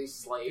essentially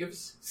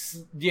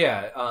slaves.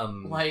 Yeah.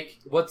 Like,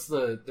 what's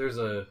there's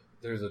a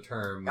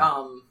term.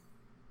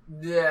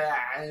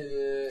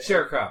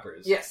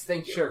 Sharecroppers. Yes,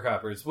 thank you.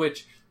 Sharecroppers,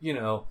 which, you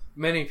know,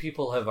 many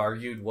people have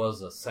argued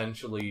was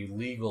essentially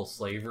legal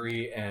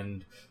slavery,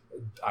 and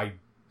I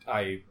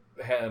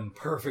am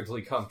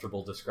perfectly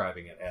comfortable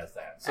describing it as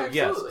that. So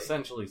Absolutely. Yes,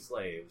 essentially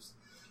slaves.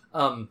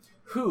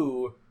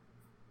 Who,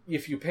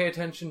 if you pay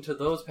attention to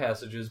those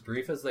passages,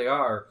 brief as they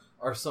are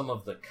some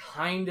of the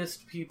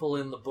kindest people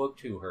in the book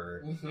to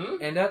her. Mm-hmm.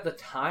 And at the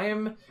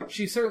time,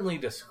 she certainly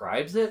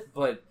describes it,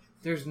 but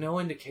there's no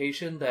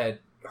indication that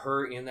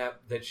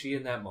she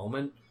in that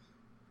moment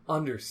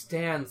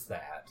understands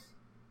that.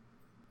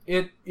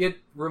 It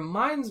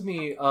reminds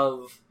me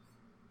of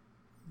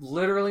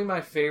literally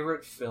my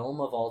favorite film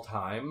of all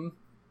time,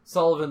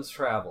 Sullivan's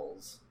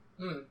Travels.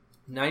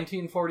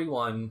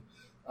 1941.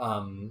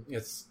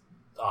 It's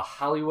a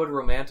Hollywood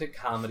romantic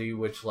comedy,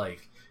 which,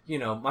 like, you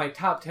know, my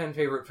top 10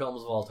 favorite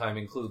films of all time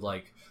include,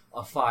 like,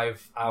 a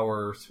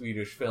 5-hour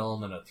Swedish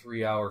film and a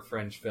 3-hour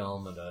French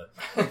film and a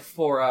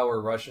 4-hour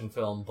Russian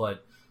film,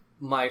 but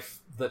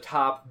the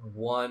top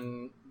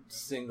one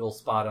single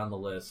spot on the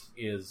list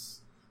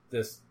is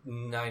this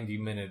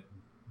 90-minute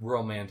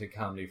romantic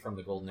comedy from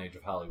the golden age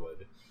of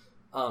Hollywood.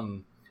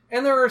 And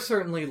there are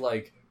certainly,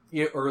 like,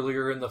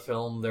 earlier in the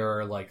film, there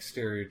are, like,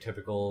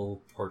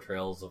 stereotypical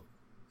portrayals of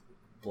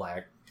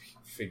black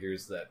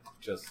figures that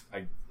just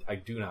I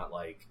do not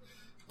like.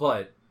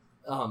 But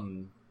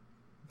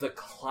the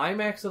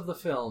climax of the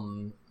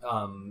film,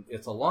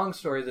 it's a long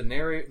story. The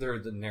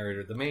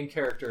main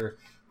character,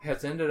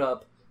 has ended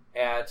up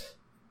at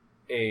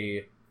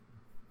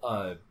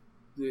on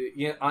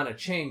a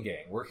chain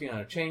gang, working on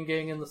a chain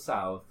gang in the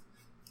South,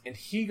 and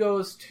he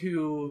goes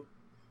to,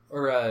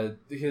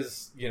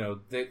 it's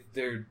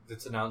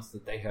announced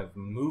that they have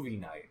movie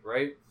night,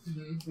 right?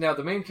 Mm-hmm. Now,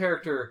 the main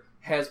character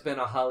has been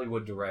a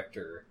Hollywood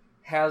director,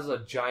 has a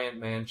giant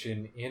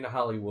mansion in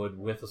Hollywood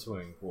with a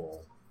swimming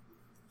pool,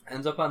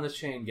 ends up on this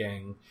chain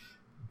gang,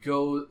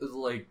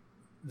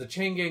 the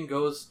chain gang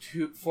goes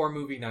for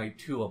movie night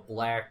to a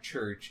black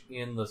church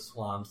in the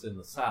swamps in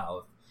the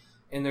South,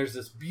 and there's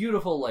this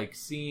beautiful, like,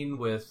 scene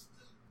with,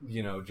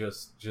 you know,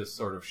 just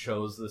sort of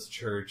shows this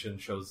church and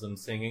shows them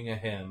singing a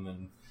hymn,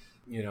 and,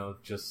 you know,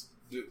 just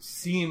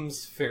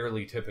seems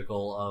fairly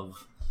typical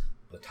of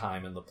the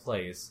time and the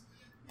place,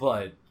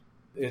 but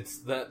it's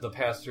that the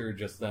pastor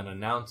just then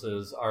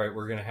announces, all right,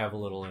 we're going to have a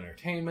little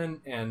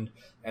entertainment, and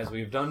as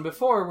we've done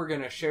before, we're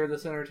going to share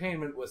this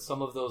entertainment with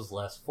some of those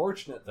less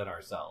fortunate than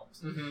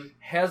ourselves. Mm-hmm.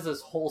 Has this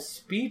whole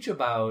speech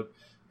about,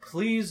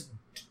 please,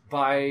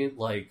 by,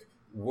 like,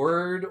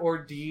 word or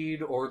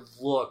deed or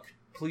look,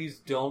 please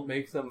don't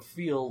make them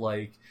feel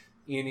like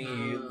any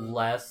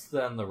less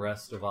than the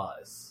rest of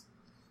us.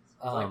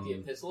 Like the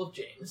Epistle of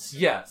James.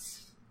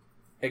 Yes,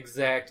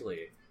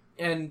 exactly.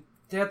 And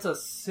that's a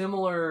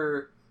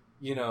similar,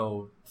 you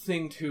know,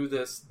 thing to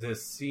this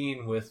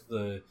scene with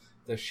the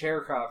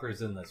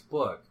sharecroppers in this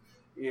book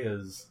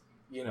is,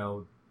 you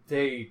know,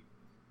 they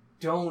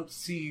don't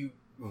see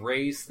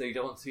race, they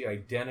don't see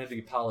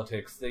identity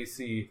politics, they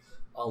see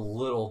a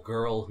little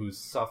girl who's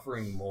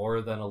suffering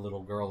more than a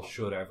little girl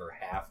should ever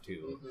have to.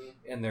 Mm-hmm.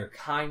 And they're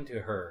kind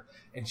to her,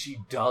 and she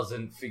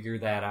doesn't figure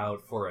that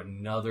out for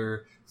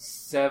another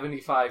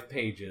 75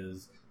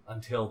 pages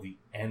until the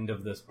end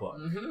of this book.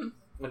 Mm-hmm.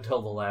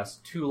 Until the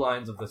last 2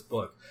 lines of this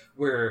book,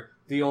 where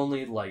the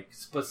only, like,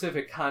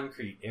 specific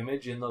concrete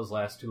image in those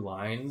last 2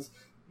 lines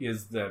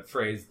is the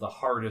phrase, the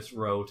hardest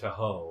row to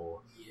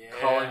hoe. Yeah.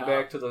 Calling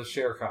back to those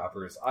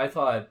sharecroppers. I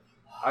thought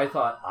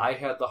I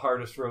had the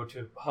hardest row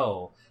to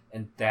hoe,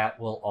 and that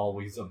will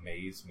always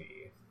amaze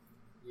me.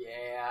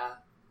 Yeah.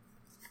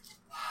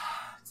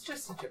 It's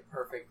just such a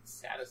perfect,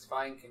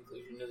 satisfying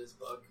conclusion to this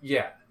book.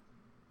 Yeah.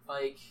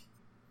 Like,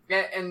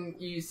 yeah, and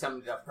you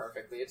summed it up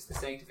perfectly. It's the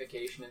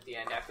sanctification at the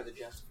end after the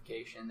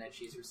justification that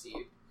she's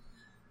received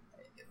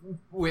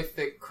with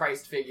the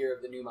Christ figure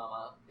of the new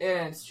mama.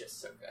 And it's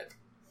just so good.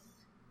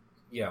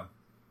 Yeah.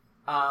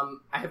 I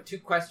have 2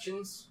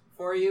 questions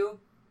for you.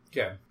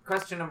 Okay.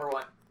 Question number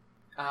 1.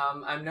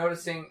 I'm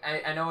noticing,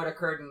 I know it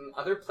occurred in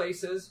other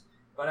places,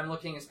 but I'm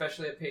looking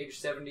especially at page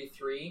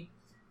 73,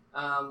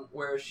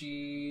 where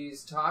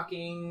she's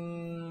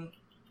talking,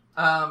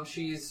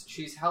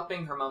 she's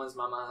helping her mama's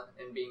mama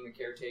and being the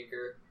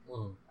caretaker.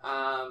 Mm.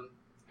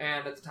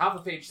 And at the top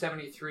of page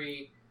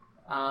 73,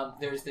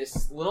 there's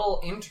this little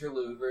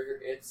interlude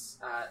where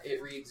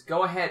it reads,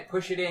 "Go ahead,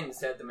 push it in,"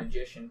 said the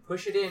magician.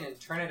 "Push it in and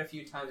turn it a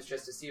few times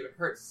just to see if it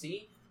hurts.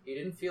 See? You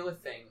didn't feel a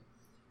thing."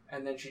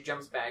 And then she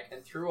jumps back,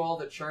 and through all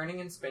the churning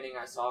and spinning,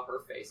 I saw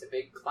her face, a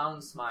big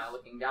clown smile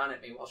looking down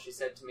at me while she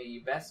said to me,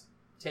 "You best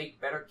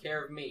take better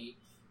care of me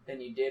than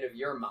you did of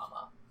your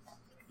mama."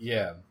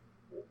 Yeah.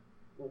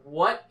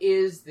 What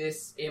is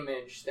this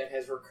image that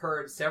has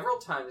recurred several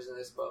times in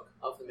this book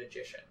of the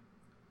magician?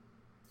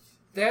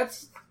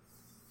 That's,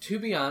 to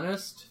be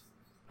honest,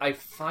 I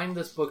find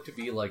this book to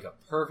be like a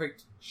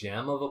perfect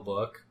gem of a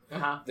book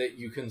that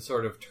you can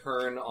sort of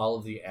turn all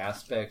of the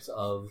aspects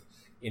of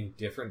in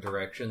different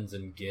directions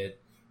and get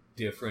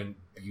different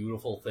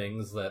beautiful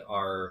things that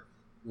are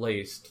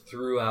laced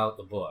throughout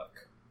the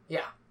book.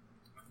 Yeah.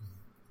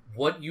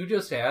 What you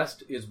just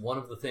asked is one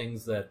of the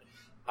things that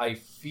I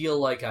feel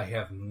like I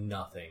have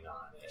nothing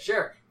on it.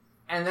 Sure.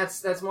 And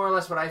that's more or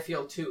less what I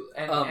feel too.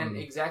 And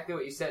exactly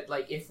what you said,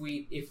 like if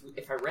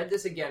I read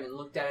this again and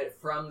looked at it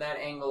from that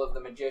angle of the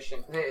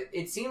magician,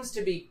 it seems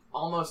to be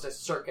almost a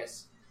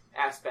circus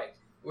aspect.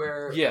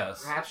 Where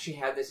perhaps she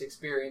had this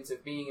experience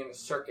of being in a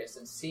circus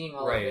and seeing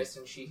all of this,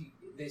 and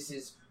this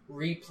is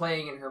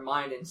replaying in her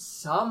mind, and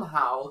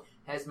somehow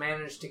has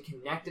managed to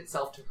connect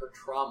itself to her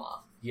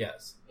trauma.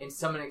 Yes. In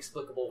some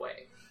inexplicable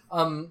way.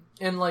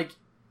 And like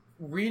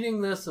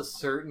reading this a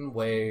certain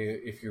way,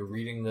 if you're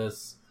reading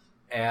this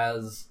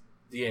as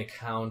the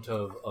account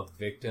of a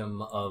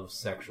victim of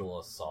sexual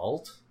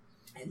assault.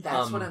 And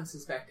that's what I'm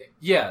suspecting.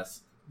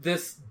 Yes.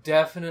 This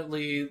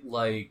definitely,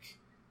 like,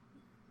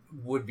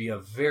 would be a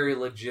very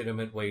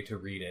legitimate way to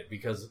read it,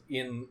 because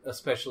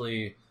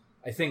especially,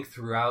 I think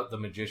throughout the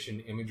magician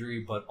imagery,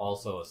 but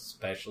also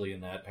especially in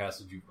that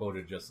passage you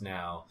quoted just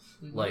now,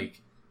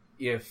 like,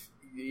 if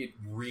it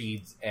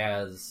reads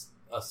as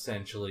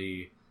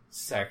essentially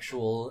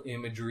sexual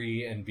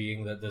imagery, and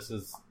being that this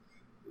is,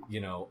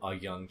 a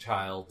young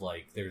child,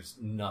 like, there's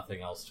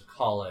nothing else to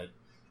call it.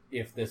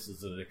 If this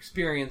is an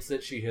experience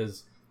that she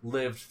has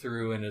lived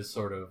through and is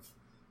sort of,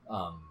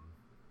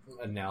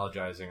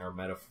 analogizing or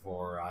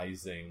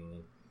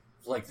metaphorizing,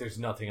 like, there's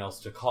nothing else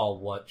to call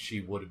what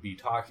she would be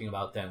talking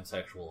about than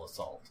sexual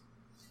assault.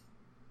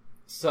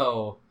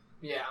 So,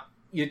 yeah,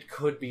 it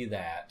could be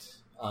that.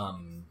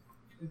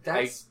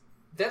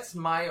 That's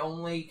my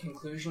only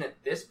conclusion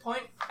at this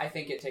point. I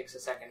think it takes a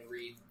second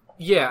read.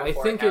 Yeah, I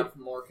think it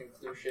more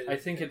conclusive. I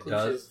think it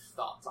does.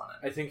 Thoughts on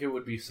it. I think it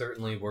would be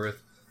certainly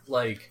worth,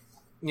 like,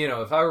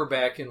 if I were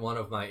back in one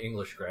of my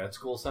English grad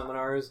school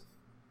seminars,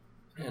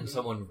 and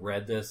someone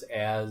read this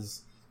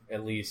as,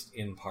 at least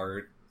in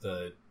part,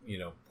 the,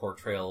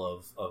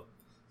 portrayal of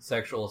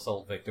sexual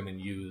assault victim,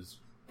 and used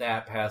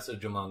that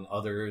passage among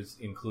others,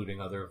 including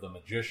other of the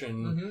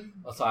magician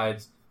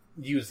asides,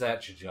 use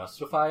that to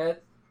justify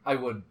it, I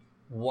would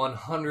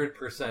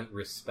 100%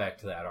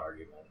 respect that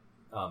argument.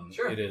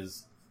 Sure. It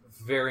is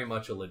very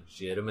much a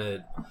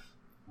legitimate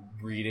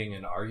reading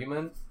and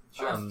argument.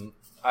 Sure.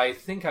 I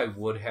think I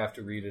would have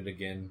to read it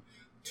again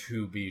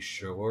to be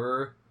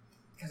sure.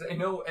 Because I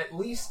know at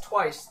least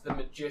twice the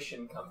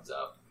magician comes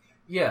up.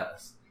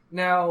 Yes.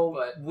 Now,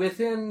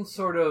 within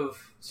sort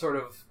of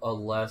a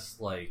less,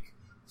 like,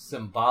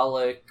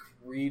 symbolic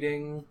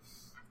reading,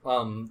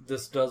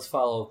 this does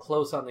follow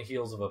close on the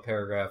heels of a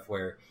paragraph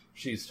where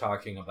she's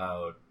talking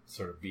about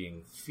sort of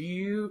being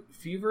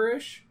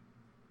feverish.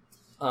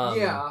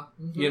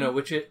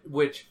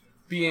 Which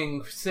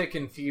being sick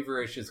and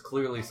feverish is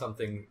clearly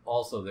something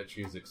also that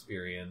she's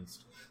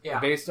experienced. Yeah.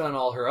 And based on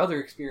all her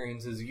other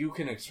experiences, you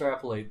can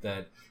extrapolate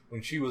that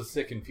when she was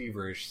sick and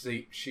feverish,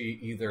 she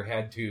either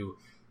had to,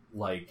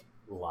 like,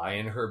 lie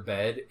in her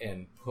bed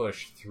and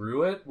push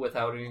through it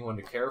without anyone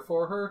to care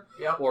for her,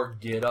 or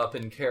get up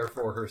and care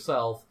for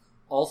herself,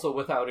 also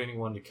without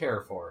anyone to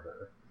care for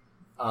her.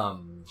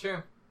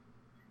 Sure.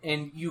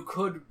 And you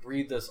could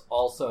read this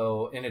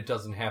also, and it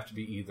doesn't have to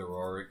be either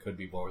or, it could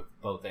be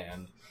both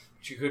and,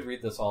 but you could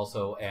read this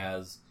also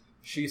as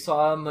she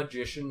saw a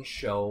magician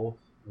show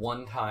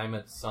one time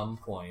at some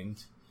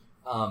point,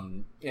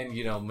 and,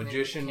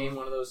 magician... It became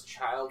one of those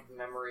child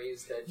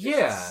memories that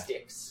just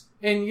sticks.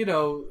 And,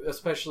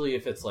 especially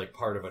if it's, like,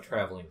 part of a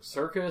traveling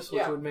circus,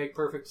 which would make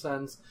perfect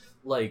sense,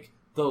 like,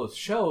 those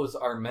shows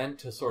are meant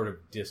to sort of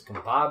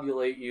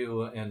discombobulate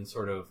you and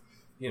sort of,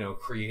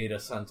 create a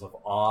sense of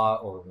awe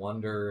or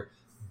wonder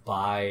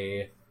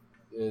by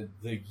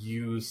the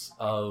use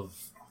of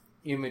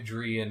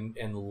imagery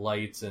and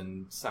lights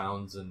and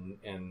sounds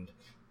and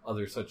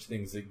other such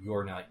things that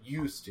you're not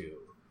used to.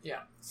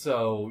 Yeah.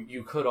 So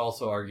you could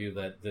also argue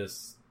that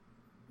this,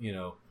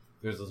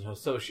 there's an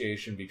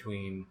association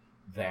between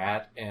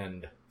that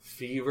and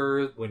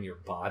fever when your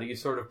body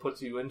sort of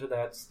puts you into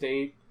that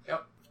state.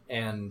 Yep.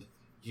 And,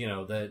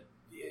 that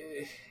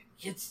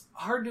it's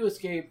hard to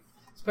escape,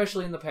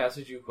 especially in the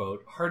passage you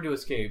quote, hard to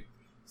escape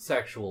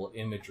sexual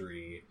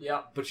imagery.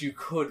 Yeah. But you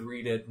could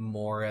read it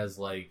more as,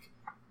 like,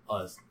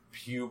 a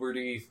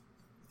puberty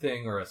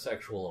thing or a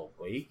sexual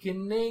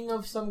awakening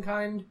of some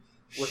kind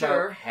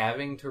without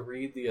having to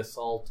read the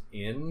assault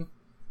in.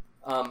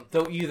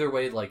 Though either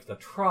way, like, the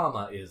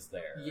trauma is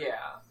there.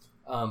 Yeah.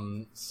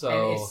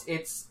 So... And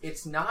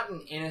it's not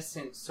an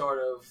innocent sort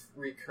of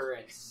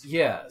recurrence.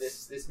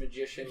 Yes. This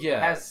magician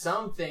Yes. has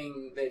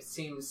something that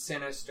seems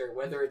sinister,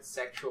 whether it's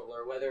sexual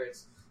or whether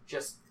it's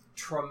just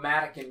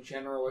traumatic in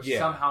general, or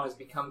somehow has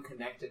become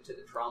connected to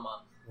the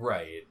trauma.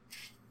 Right.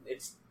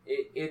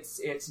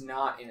 It's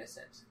not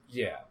innocent.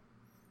 Yeah.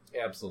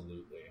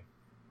 Absolutely.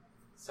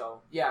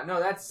 So, yeah, no,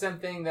 that's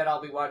something that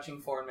I'll be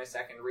watching for in my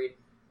second read.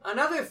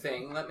 Another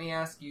thing, let me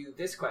ask you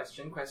this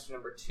question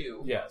number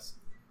 2. Yes.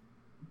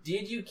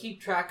 Did you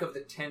keep track of the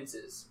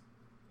tenses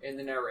in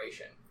the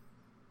narration?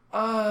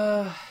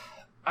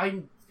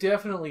 I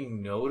definitely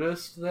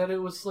noticed that it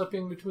was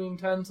slipping between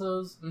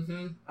tenses.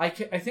 Mm-hmm. I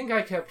think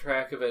I kept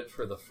track of it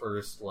for the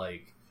first,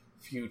 like,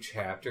 few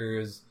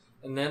chapters,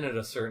 and then at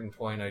a certain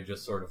point I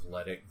just sort of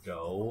let it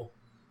go.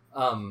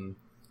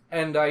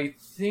 And I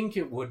think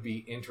it would be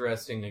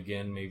interesting,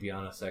 again, maybe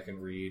on a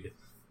second read,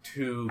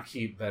 to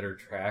keep better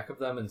track of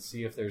them and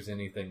see if there's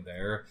anything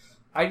there.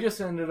 I just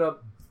ended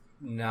up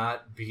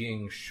not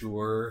being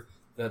sure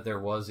that there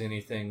was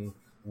anything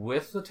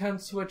with the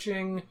tense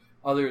switching,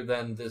 other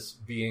than this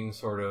being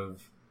sort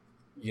of,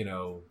 you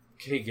know,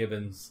 Kay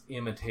Gibbons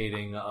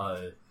imitating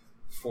a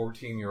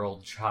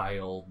 14-year-old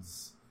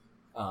child's,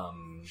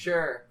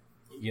 Sure.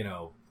 you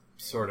know,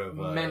 sort of...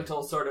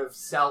 mental sort of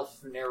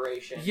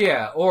self-narration.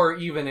 Yeah, or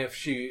even if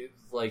she...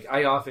 Like,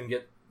 I often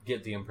get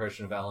the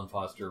impression of Ellen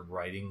Foster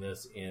writing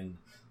this in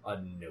a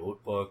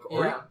notebook,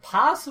 or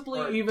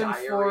possibly or even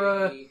diary.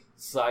 for a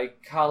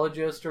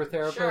psychologist or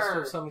therapist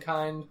Sure. of some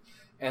kind,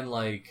 and,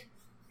 like,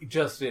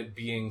 just it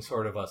being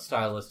sort of a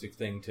stylistic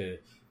thing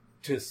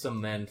to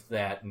cement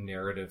that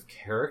narrative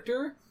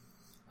character.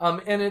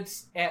 And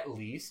it's at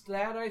least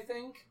that, I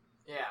think.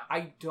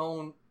 Yeah.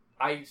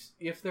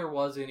 If there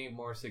was any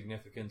more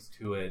significance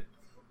to it,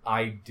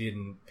 I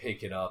didn't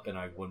pick it up, and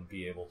I wouldn't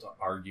be able to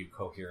argue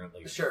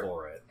coherently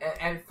for it.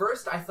 And at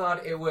first, I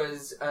thought it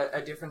was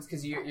a difference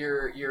because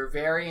you're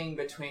varying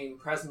between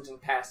present and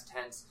past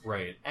tense.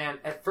 Right. And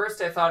at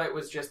first, I thought it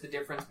was just the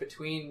difference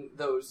between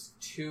those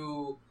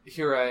two.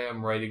 Here I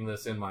am writing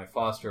this in my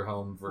foster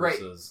home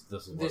versus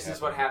this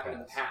is what happened in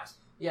the past.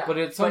 Yeah, but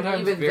it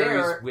sometimes even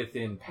varies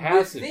within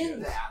passages.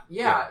 Within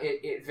that,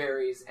 it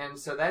varies, and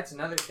so that's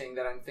another thing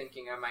that I'm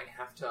thinking I might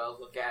have to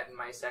look at in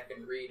my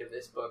second read of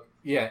this book.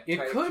 Yeah, it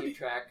Try could to keep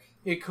track.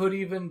 It could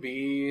even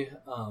be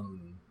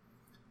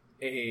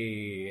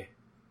a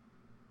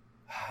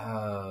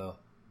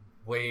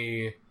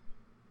way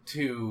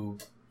to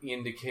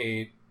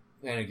indicate,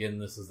 and again,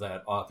 this is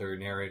that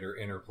author-narrator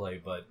interplay,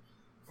 but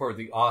for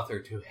the author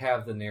to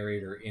have the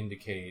narrator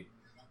indicate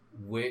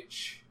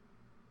which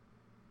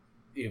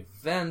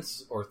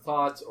events or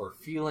thoughts or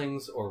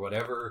feelings or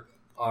whatever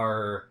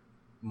are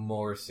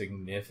more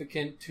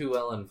significant to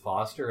Ellen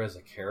Foster as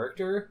a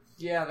character.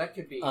 Yeah, that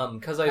could be.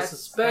 Because I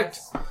suspect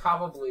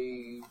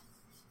probably.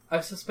 I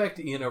suspect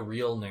in a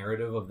real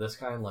narrative of this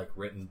kind, like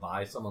written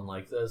by someone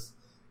like this,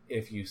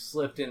 if you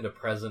slipped into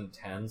present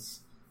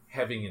tense,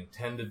 having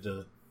intended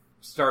to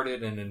start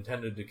it and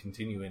intended to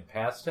continue in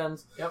past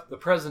tense, the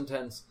present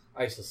tense,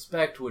 I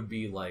suspect, would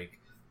be like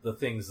the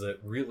things that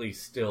really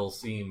still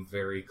seem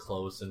very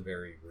close and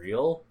very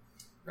real.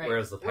 Right.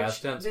 Whereas the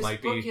past tense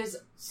might be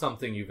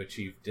something you've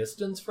achieved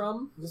distance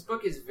from. This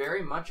book is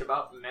very much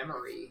about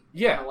memory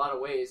in a lot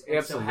of ways. And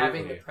absolutely. So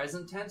having the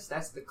present tense,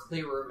 that's the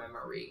clearer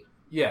memory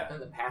than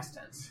the past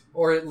tense.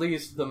 Or at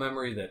least the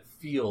memory that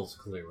feels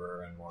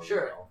clearer and more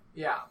real.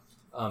 Yeah.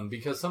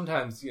 Because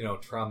sometimes,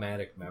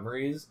 traumatic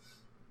memories,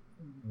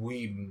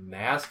 we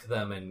mask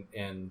them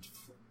and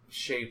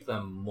shape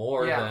them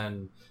more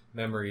than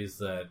memories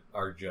that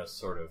are just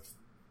sort of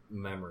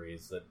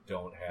memories that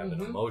don't have an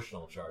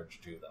emotional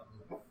charge to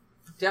them.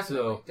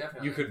 Definitely.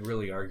 You could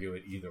really argue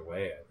it either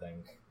way, I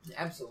think.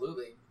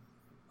 Absolutely.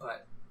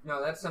 But,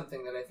 no, that's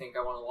something that I think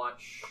I want to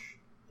watch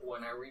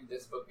when I read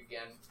this book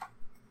again.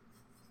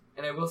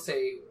 And I will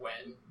say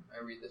when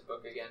I read this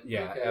book again.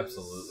 Yeah,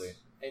 absolutely.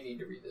 I need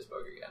to read this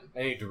book again.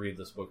 I need to read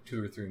this book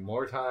 2 or 3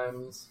 more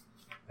times.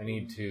 I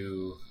need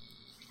to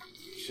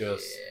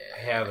just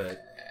have it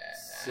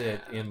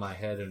sit in my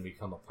head and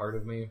become a part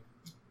of me.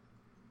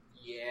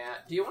 Yeah.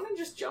 Do you want to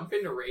just jump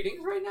into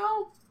ratings right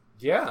now?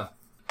 Yeah.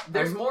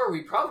 There's more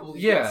we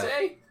probably could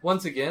say.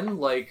 Once again,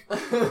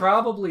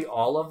 probably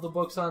all of the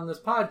books on this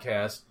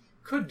podcast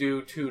could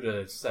do 2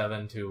 to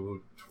 7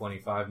 to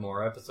 25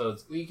 more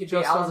episodes. We could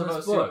just be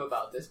Alzamo Soup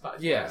about this podcast.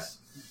 Yeah.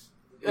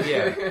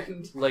 Yeah.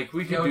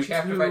 We could do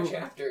chapter by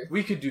chapter.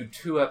 We could do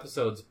 2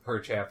 episodes per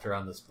chapter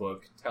on this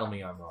book. Tell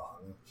me I'm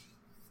wrong.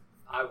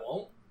 I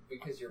won't,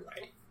 because you're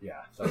right.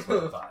 Yeah, that's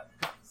what I thought.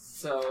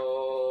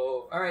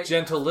 So, alright.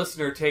 Gentle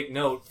listener, take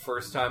note.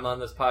 First time on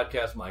this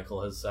podcast,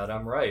 Michael has said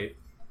I'm right.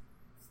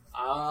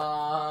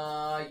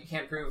 You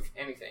can't prove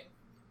anything.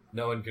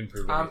 No one can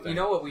prove anything. You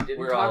know what we didn't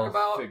We're talk all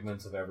about?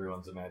 Figments of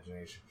everyone's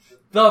imagination.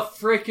 The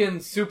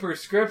frickin'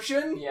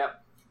 superscription?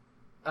 Yep.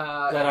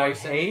 That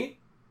Emerson. I hate?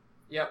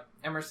 Yep.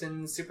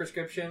 Emerson's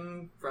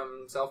superscription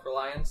from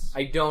Self-Reliance.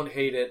 I don't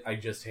hate it, I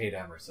just hate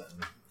Emerson.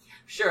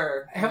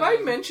 Sure. Have I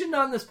mentioned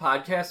on this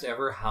podcast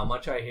ever how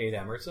much I hate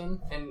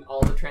Emerson? And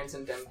all the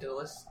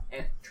transcendentalists?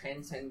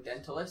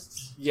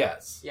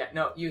 Yes. Yeah,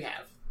 no, you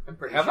have. I'm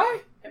pretty Have sure.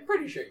 I? I'm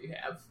pretty sure you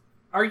have.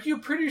 Are you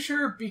pretty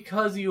sure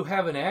because you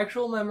have an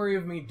actual memory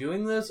of me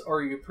doing this, or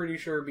are you pretty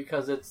sure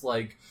because it's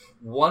like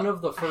one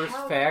of the first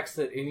facts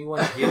that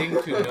anyone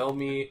getting to know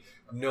me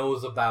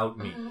knows about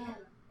me?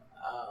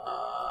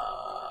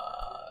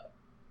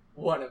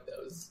 One of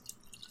those.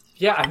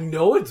 Yeah, I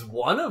know it's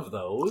one of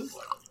those.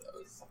 One of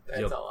those.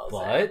 That's Yeah, all I'll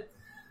but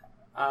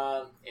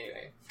say.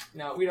 Anyway.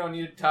 No, we don't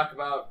need to talk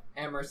about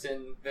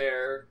Emerson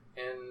there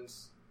and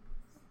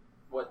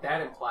what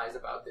that implies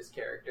about this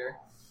character.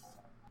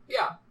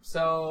 Yeah,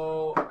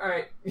 so,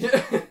 alright.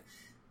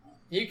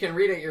 You can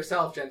read it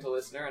yourself, gentle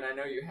listener, and I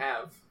know you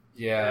have.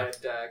 yeah,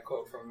 That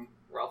quote from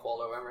Ralph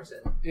Waldo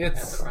Emerson.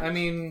 it's. I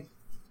mean,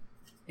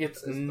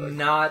 it's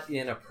not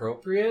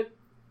inappropriate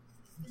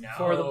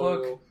for the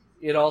book.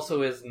 It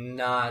also is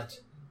not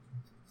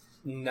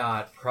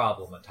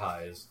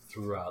problematized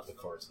throughout the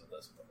course of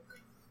this book.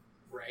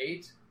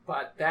 Right?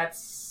 But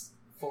that's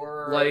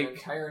for Like- an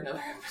entire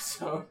another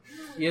episode.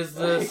 Is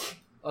this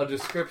a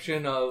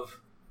description of?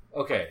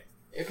 Okay,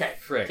 Okay.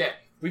 frick. Okay.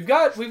 We've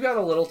got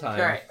a little time.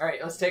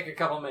 Alright, let's take a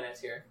couple minutes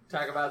here.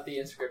 Talk about the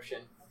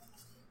inscription.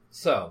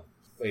 So,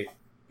 wait,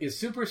 is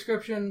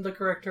superscription the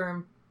correct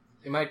term?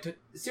 Am I? Do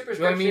I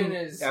Superscription mean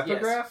is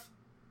epigraph?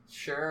 Yes.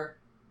 Sure.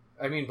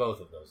 I mean both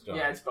of those. Don't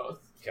Yeah, I? it's both.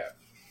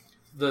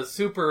 The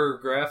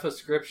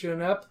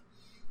supergraphascription ep.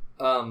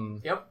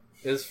 Yep.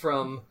 Is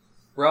from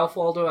Ralph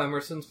Waldo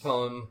Emerson's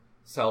poem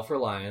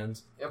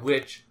Self-Reliance, Yep.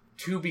 which,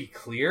 to be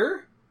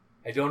clear,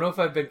 I don't know if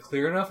I've been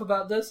clear enough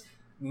about this,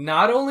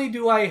 not only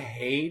do I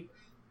hate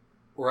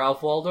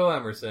Ralph Waldo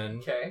Emerson,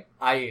 Okay.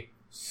 I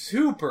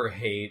super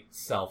hate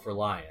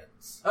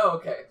Self-Reliance. Oh,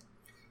 okay.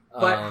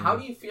 But how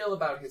do you feel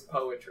about his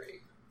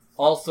poetry?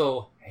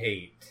 Also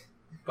hate.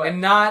 But,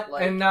 and not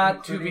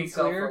to including be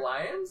clear,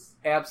 Self-Reliance?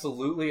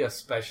 absolutely,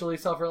 especially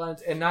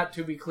Self-Reliance, and not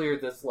to be clear,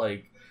 this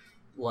like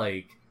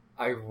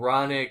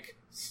ironic,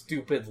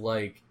 stupid,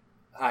 like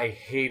I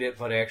hate it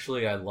but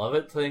actually I love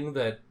it thing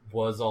that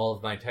was all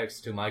of my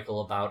text to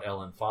Michael about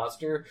Ellen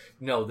Foster.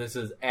 No, this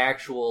is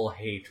actual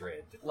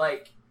hatred.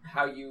 Like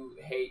how you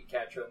hate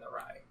Catcher in the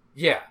Rye.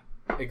 Yeah,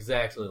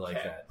 exactly like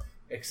Okay. that.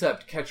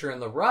 Except Catcher in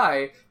the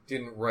Rye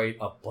didn't write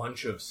a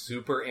bunch of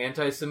super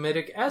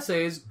anti-Semitic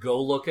essays. Go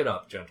look it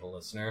up, gentle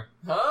listener.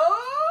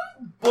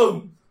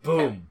 Boom!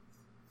 Boom.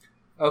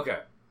 Okay.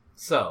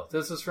 So,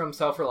 this is from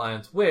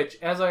Self-Reliance, which,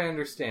 as I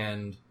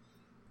understand,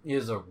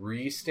 is a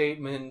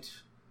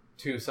restatement,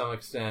 to some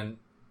extent,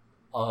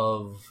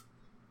 of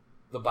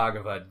the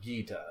Bhagavad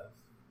Gita.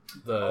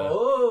 The,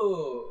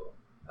 Oh!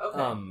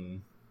 Okay.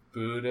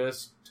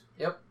 Buddhist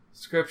Yep.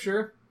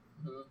 scripture.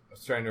 Mhm. I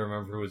was trying to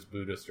remember if it was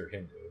Buddhist or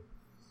Hindu.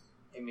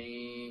 I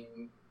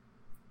mean,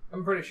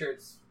 I'm pretty sure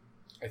it's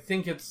I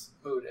think it's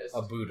Buddhist.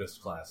 a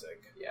Buddhist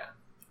classic. Yeah.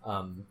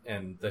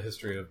 And the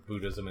history of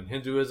Buddhism and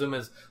Hinduism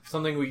is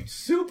something we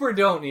super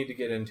don't need to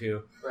get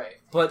into. Right.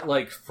 But,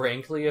 like,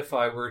 frankly, if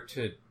I were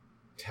to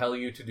tell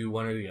you to do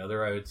one or the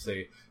other, I would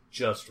say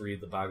just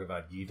read the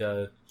Bhagavad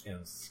Gita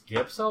and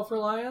skip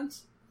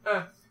Self-Reliance.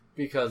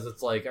 Because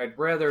it's like, I'd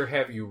rather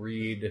have you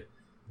read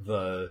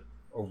the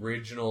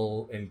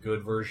original and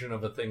good version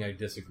of a thing I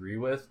disagree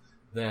with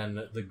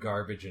than the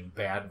garbage and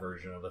bad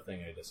version of a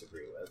thing I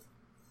disagree with.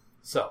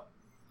 So,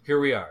 here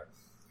we are.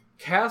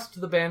 Cast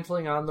the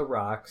bantling on the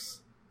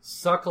rocks,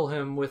 suckle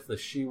him with the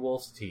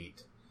she-wolf's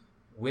teat,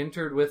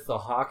 wintered with the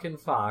hawk and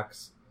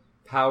fox,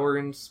 power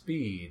and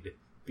speed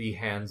be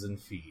hands and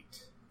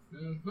feet.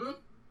 Mm-hmm.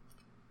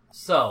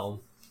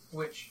 So,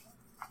 Which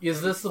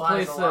is this the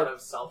implies place a lot that...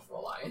 of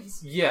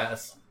self-reliance.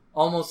 Yes.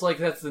 Almost like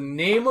that's the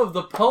name of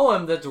the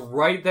poem that's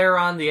right there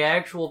on the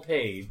actual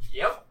page.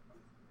 Yep.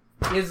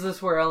 Is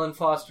this where Ellen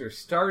Foster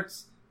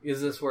starts?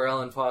 Is this where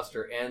Ellen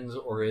Foster ends?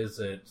 Or is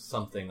it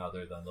something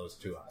other than those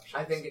two options?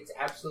 I think it's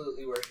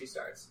absolutely where she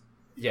starts.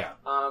 Yeah.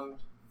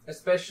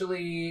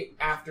 Especially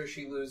after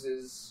she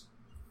loses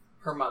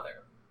her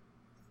mother,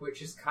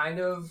 which is kind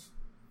of,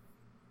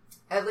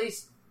 at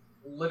least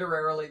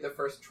literarily, the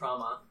first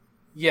trauma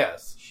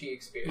Yes. she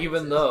experiences.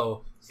 Even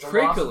though, It's the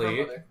loss of her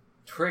trickily, mother.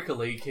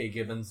 Kay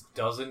Gibbons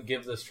doesn't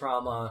give this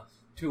trauma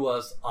to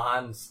us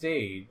on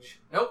stage.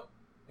 Nope.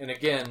 And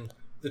again,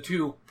 the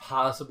two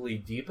possibly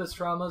deepest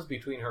traumas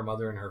between her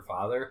mother and her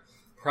father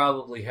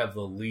probably have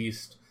the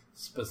least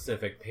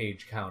specific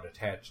page count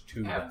attached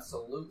to them.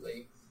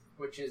 Absolutely.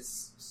 Which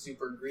is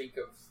super Greek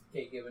of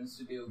Kate Gibbons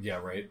to do. Yeah,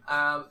 right?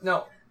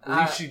 No. At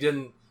least she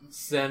didn't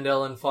send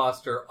Ellen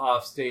Foster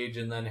off stage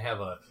and then have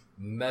a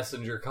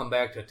messenger come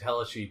back to tell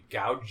us she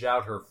gouged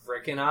out her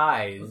frickin'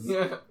 eyes.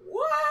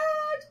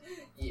 What?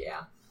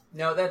 Yeah.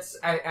 No,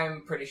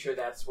 I'm pretty sure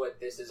that's what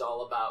this is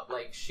all about.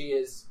 Like, she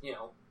is,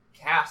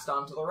 cast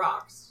onto the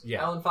rocks.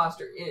 Yeah. Ellen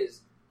Foster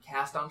is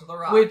cast onto the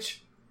rocks.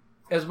 Which,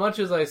 as much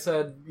as I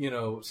said,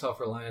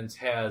 Self-Reliance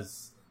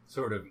has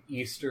sort of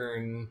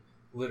Eastern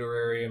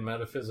literary and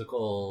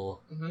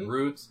metaphysical Mhm.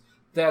 roots,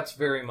 that's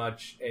very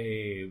much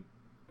a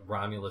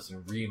Romulus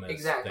and Remus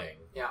Exactly. thing.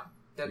 Yeah.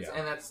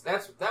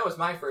 That was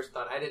my first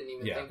thought. I didn't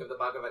even Yeah. think of the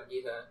Bhagavad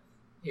Gita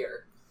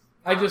here.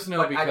 I just know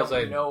But because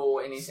I don't know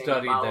anything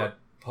studied about that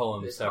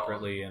poem this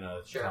separately in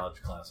a Sure.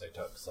 college class I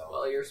took. So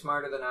Well, you're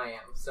smarter than I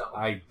am, so...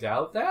 I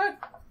doubt that.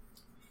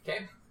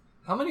 Okay.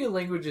 How many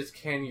languages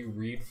can you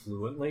read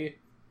fluently?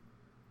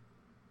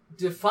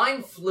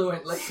 Define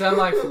fluently.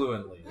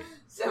 Semi-fluently.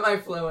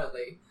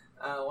 Semi-fluently.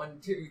 1,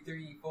 2,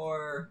 3,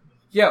 4...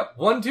 Yeah,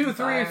 1, 2,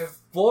 3, 5.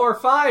 4,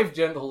 5,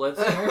 gentle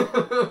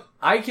listener.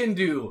 I can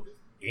do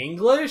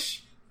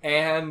English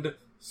and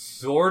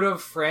sort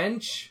of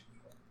French,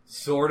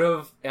 sort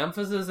of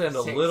emphasis, and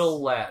a 6. little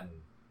Latin.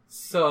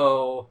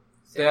 So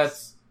 6.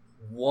 that's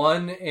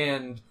 1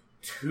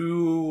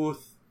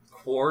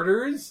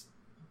 2/4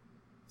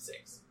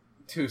 6.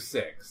 to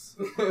 6.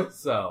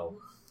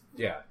 So,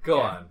 yeah, go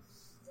Yeah. on.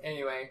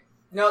 Anyway.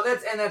 No,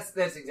 that's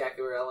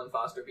exactly where Ellen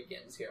Foster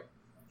begins here.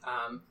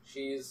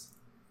 She's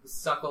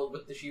suckled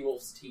with the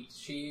she-wolf's teeth.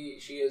 She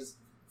is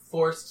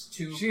forced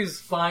to She's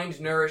find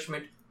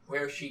nourishment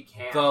where she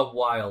can. the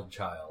wild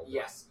child.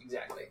 Yes,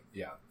 exactly.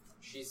 Yeah.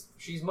 She's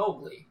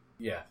Mowgli.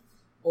 Yeah.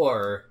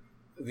 Or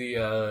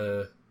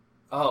the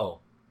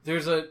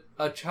there's a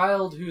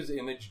child whose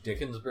image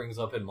Dickens brings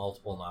up in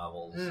multiple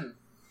novels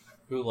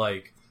who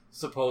like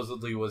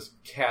supposedly was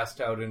cast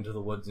out into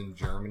the woods in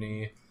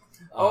Germany,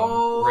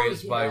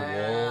 raised by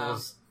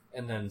wolves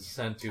and then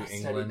sent to I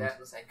studied England. that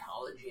in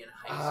psychology in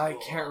high I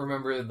school. can't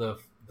remember the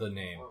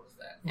name. What was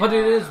that? But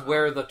it is Yeah.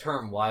 where the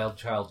term wild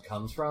child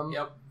comes from.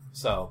 Yep.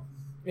 So,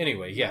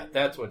 anyway, yeah,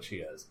 that's what she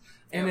is.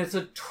 And Yep. it's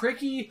a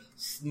tricky,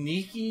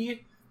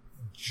 sneaky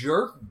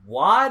jerk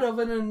wad of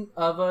an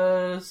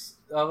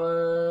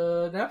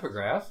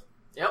epigraph.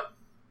 Yep.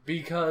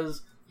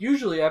 Because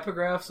usually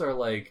epigraphs are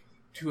like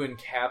to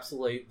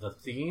encapsulate the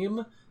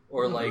theme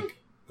or Mhm. like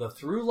the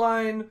through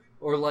line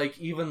or like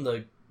even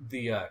the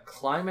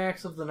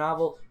climax of the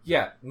novel.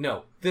 Yeah,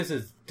 no, this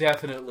is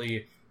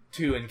definitely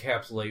to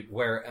encapsulate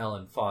where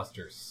Ellen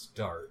Foster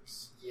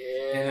starts.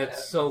 Yeah. And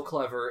it's so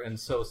clever and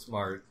so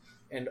smart.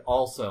 And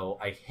also,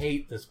 I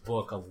hate this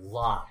book a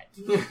lot.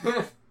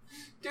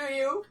 Do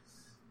you?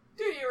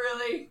 Do you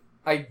really?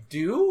 I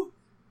do?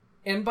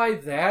 And by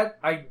that,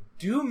 I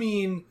do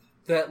mean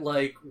that,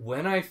 like,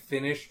 when I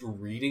finished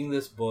reading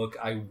this book,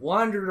 I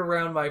wandered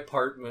around my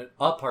apartment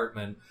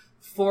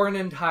for an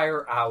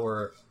entire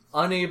hour,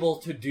 unable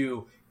to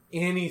do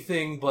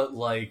anything but,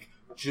 like,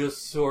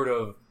 just sort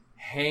of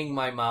hang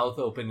my mouth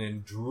open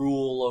and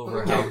drool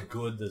over how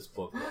good this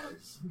book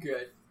was.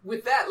 Good.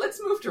 With that,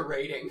 let's move to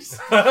ratings.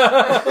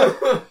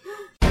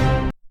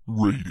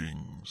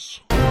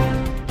 Ratings.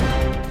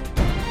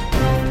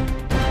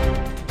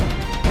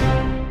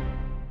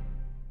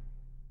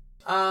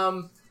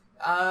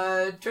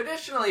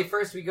 Traditionally,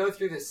 first we go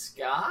through the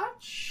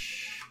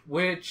scotch.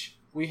 Which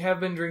we have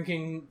been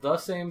drinking the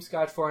same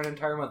scotch for an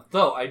entire month.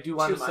 Though, I do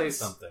want 2 to say months.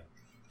 something.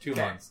 2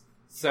 Okay. months.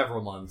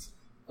 Several months.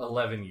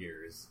 11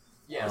 years.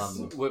 Yes.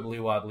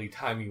 Wibbly wobbly,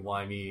 timey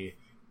wimey.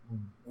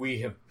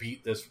 We have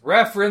beat this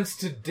reference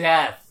to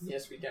death.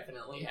 Yes, we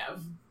definitely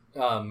have.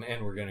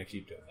 And we're gonna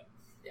keep doing it.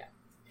 Yeah.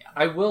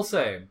 I will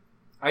say,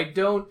 I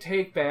don't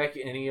take back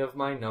any of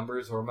my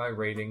numbers or my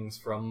ratings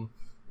from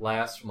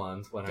last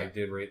month when I Okay.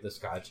 did rate the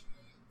scotch.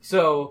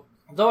 So,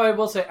 though I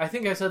will say, I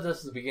think I said this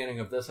at the beginning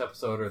of this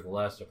episode or the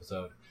last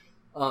episode,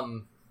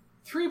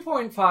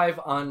 3.5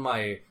 on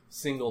my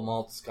single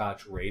malt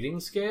scotch rating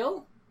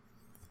scale.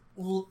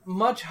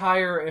 Much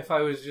higher if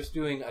I was just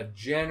doing a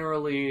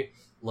generally,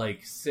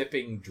 like,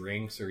 sipping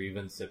drinks or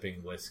even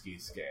sipping whiskey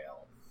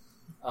scale.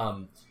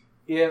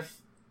 If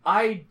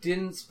I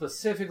didn't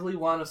specifically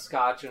want a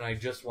scotch and I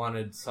just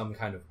wanted some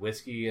kind of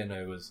whiskey and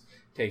I was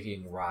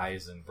taking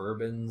ryes and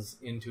bourbons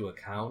into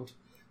account,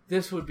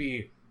 this would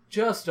be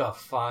just a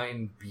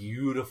fine,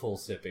 beautiful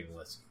sipping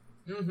whiskey.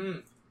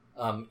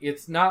 Mm-hmm.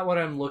 It's not what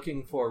I'm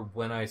looking for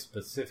when I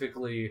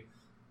specifically,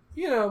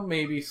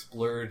 maybe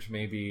splurge,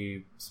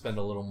 maybe spend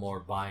a little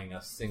more buying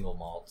a single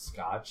malt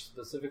scotch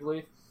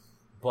specifically.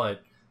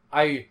 But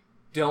I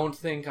don't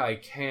think I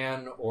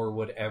can or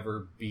would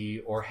ever be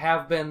or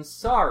have been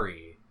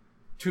sorry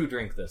to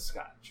drink this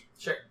scotch.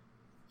 Sure.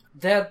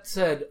 That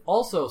said,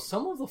 also,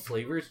 some of the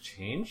flavors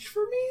changed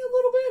for me a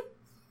little bit.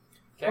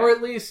 Okay. Or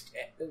at least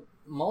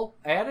malt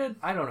added?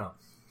 I don't know.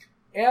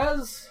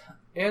 As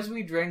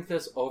we drank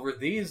this over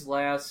these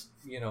last,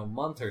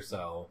 month or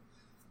so,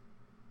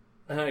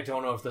 and I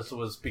don't know if this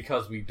was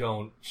because we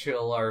don't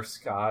chill our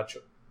scotch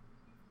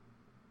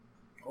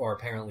or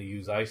apparently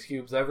use ice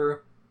cubes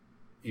ever,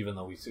 even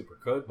though we super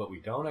could, but we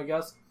don't, I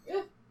guess.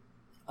 Yeah.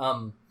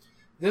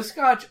 This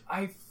scotch,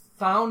 I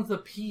found the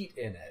peat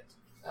in it.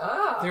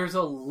 Ah. There's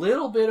a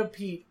little bit of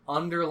peat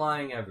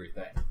underlying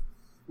everything,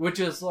 which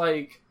is,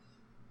 like,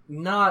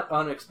 not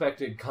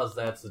unexpected because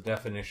that's the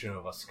definition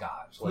of a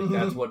scotch. Like,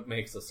 that's what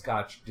makes a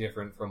scotch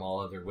different from all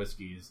other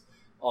whiskeys.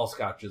 All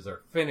scotches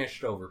are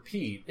finished over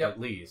peat, Yep. at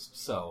least,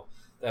 so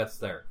that's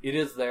there. It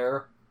is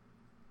there.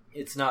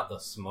 It's not the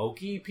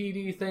smoky,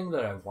 peaty thing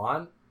that I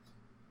want,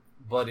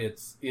 but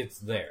it's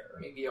there.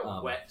 Maybe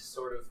a wet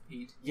sort of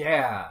peat.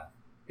 Yeah.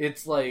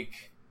 It's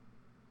like...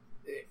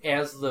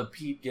 as the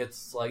peat gets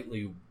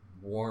slightly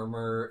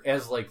warmer,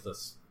 as like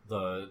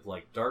the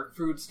like dark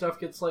fruit stuff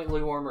gets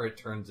slightly warmer, it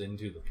turns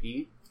into the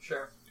peat.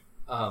 Sure.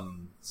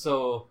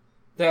 So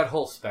that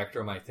whole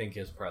spectrum, I think,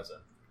 is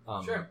present.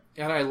 Sure.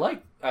 And I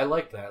like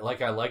that.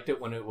 Like, I liked it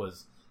when it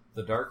was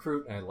the dark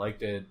fruit, and I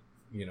liked it,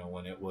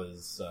 when it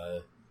was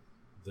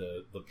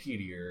the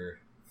peatier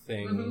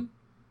thing.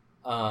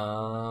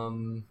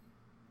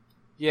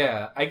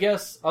 Yeah, I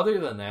guess other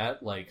than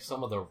that, like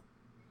some of the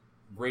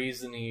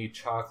raisiny,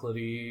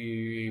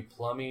 chocolatey,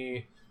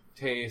 plummy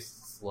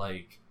tastes,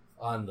 like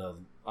on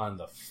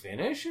the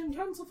finish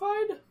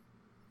intensified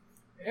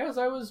as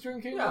I was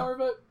drinking more of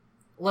it.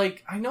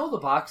 Like, I know the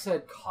box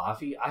said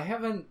coffee. I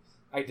haven't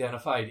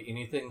identified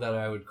anything that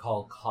I would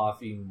call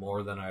coffee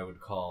more than I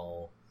would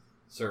call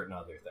certain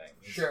other things.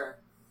 Sure.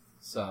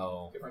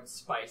 So Different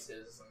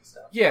spices and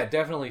stuff. yeah,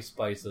 definitely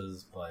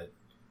spices, but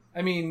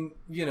I mean,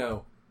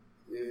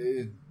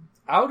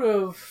 out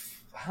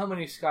of how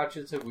many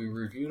scotches have we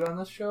reviewed on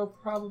this show?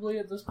 Probably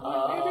at this point,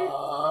 maybe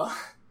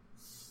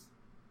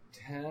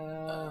 10,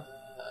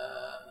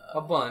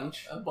 a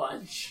bunch. A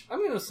bunch.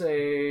 I'm gonna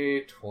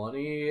say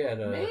 20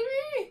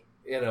 Maybe.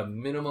 at a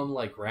minimum,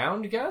 like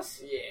round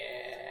guess.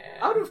 Yeah.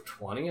 Out of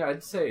 20,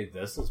 I'd say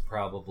this is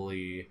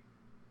probably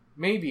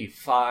maybe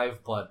 5,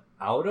 but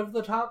out of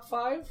the top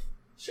 5.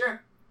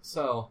 Sure.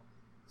 So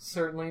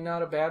certainly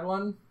not a bad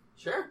one.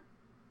 Sure.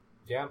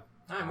 Yeah.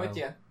 I'm with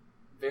you.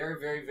 Very,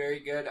 very, very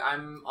good.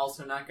 I'm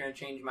also not going to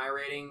change my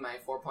rating, my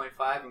 4.5.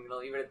 I'm going to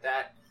leave it at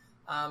that.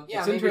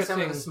 It's maybe some of the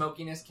interesting.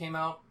 smokiness came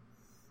out.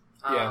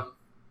 Yeah.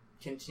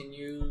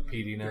 Continue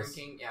Peatiness.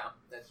 drinking. Yeah,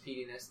 that's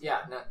peatiness.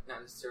 Yeah, not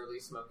necessarily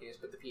smokiness,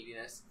 but the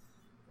peatiness.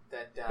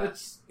 That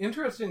It's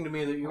interesting to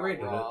me that you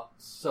rated it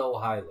so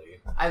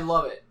highly. I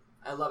love it.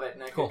 I love it,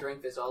 and I Cool. could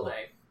drink this all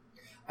day.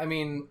 I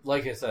mean,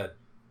 like I said,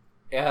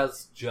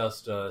 as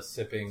just a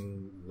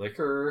sipping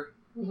liquor,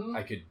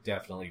 I could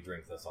definitely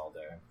drink this all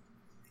day.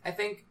 I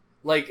think.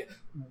 Like,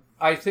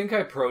 I think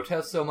I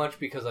protest so much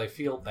because I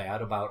feel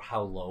bad about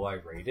how low I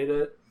rated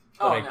it,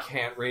 but I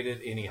can't rate it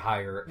any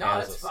higher No,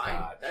 as that's a fine.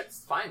 scotch. That's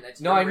fine. That's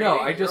No, your I know.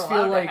 rating. I just You're feel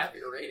allowed to like have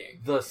your rating.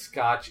 the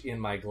scotch in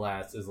my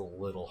glass is a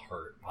little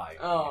hurt by me.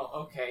 Oh,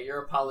 okay.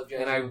 You're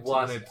apologizing. And I to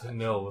wanted Scotch, to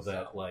know so.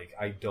 that, like,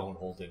 I don't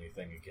hold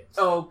anything against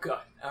it. Oh, good.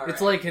 All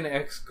It's right. like an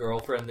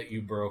ex-girlfriend that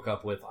you broke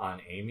up with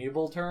on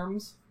amiable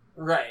terms.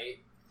 Right.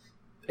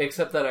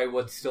 Except that I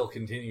would still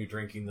continue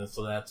drinking this,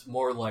 so that's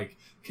more like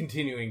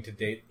continuing to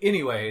date.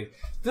 Anyway,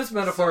 this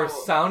metaphor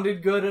So-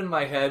 sounded good in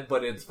my head,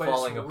 but it's But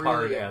falling it's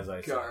apart really as I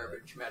said it.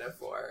 garbage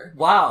metaphor.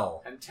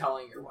 Wow. I'm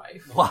telling your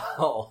wife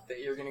Wow. that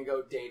you're gonna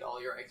go date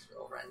all your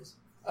ex-girlfriends.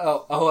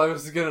 Oh, I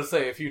was gonna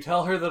say, if you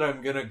tell her that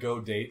I'm gonna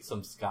go date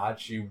some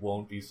scotch, she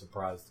won't be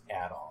surprised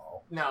at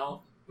all.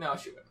 No,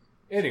 she wouldn't.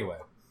 Anyway,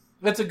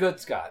 that's a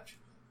good scotch.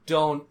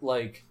 Don't,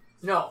 like...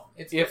 No,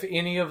 it's If good.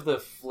 any of the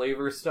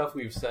flavor stuff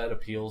we've said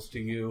appeals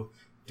to you,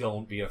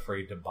 don't be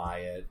afraid to buy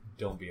it.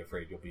 Don't be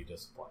afraid you'll be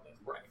disappointed.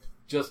 Right.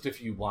 Just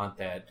if you want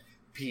that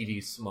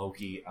peaty,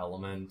 smoky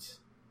element,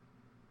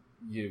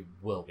 you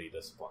will be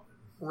disappointed.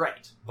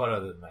 Right. But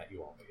other than that,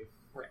 you won't be.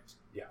 Right.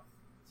 Yeah.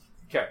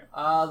 Okay.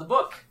 The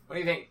book. What do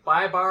you think?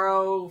 Buy,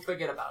 borrow,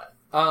 forget about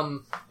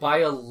Buy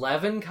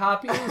 11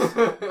 copies,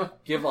 it.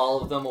 give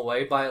all of them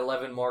away. Buy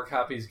 11 more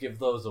copies, give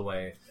those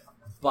away.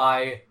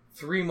 Buy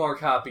 3 more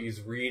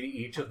copies, read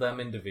each of them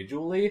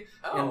individually,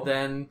 and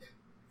then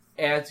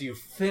as you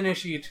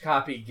finish each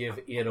copy, give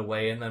it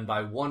away, and then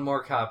buy 1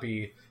 more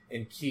copy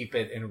and keep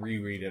it and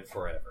reread it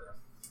forever.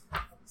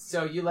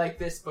 So you like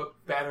this book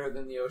better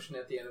than The Ocean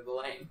at the End of the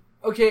Lane?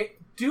 Okay,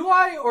 do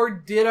I or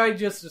did I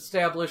just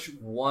establish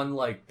one,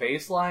 like,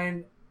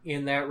 baseline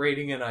in that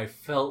rating and I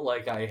felt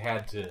like I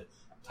had to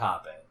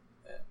top it?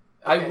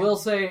 I Okay. will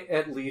say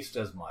at least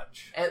as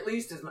much. At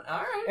least as much. All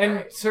right. And all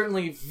right.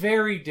 certainly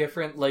very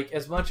different, like,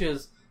 as much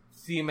as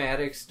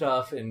thematic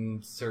stuff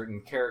and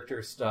certain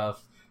character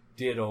stuff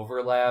did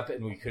overlap,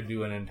 and we could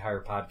do an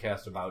entire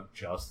podcast about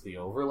just the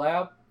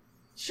overlap,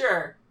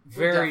 Sure. we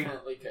very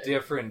definitely could.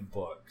 different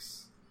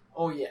books.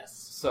 Oh, yes.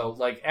 So,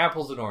 like,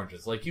 apples and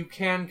oranges. Like, you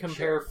can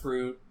compare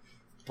fruit,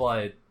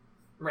 but...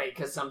 Right,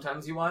 because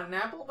sometimes you want an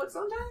apple, but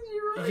sometimes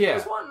you really Yeah,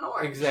 just want an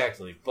orange.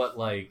 Exactly. But,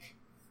 like,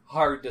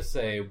 hard to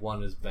say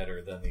one is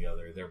better than the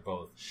other. They're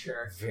both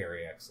Sure.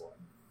 very excellent.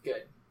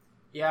 Good.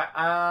 Yeah,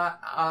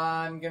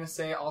 I'm gonna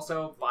say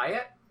also buy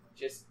it.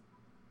 Just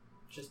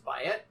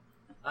buy it.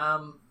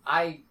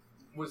 I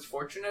was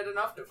fortunate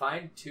enough to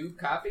find 2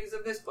 copies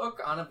of this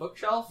book on a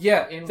bookshelf.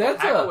 Yeah, in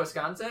that's Oaxaca, a-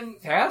 Wisconsin.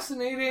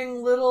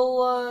 Fascinating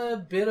little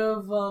bit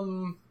of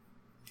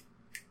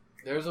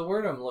there's a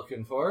word I'm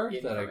looking for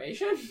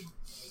Information,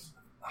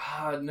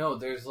 no,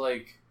 there's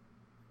like,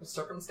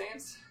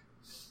 circumstance.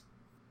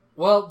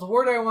 well, the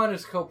word I want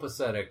is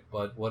copacetic,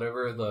 but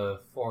whatever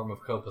the form of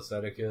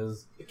copacetic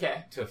is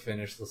Okay. to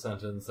finish the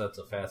sentence, that's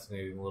a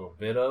fascinating little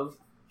bit of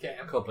Okay.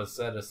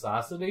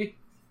 copaceticity.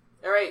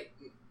 All right.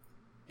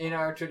 In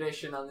our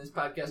tradition on this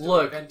podcast of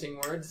Look. inventing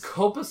words.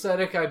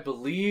 Copacetic, I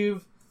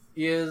believe,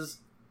 is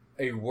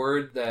a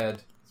word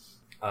that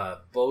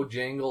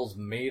Bojangles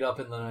made up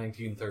in the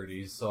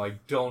 1930s, so I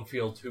don't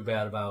feel too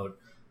bad about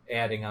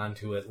adding on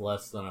to it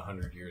less than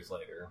 100 years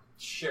later.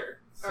 Sure.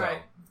 So,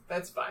 Alright,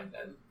 that's fine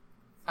then.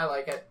 I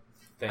like it.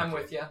 I'm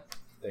with you.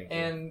 Thank you.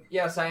 And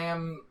yes, I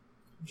am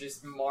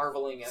just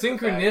marveling at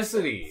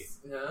Synchronicity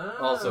the fact that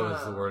also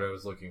is the word I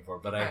was looking for,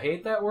 but I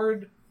hate that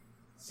word.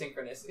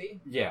 Synchronicity?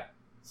 Yeah.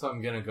 So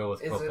I'm going to go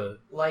with Is it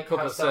like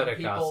how some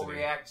people copaceticosity.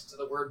 react to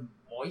the word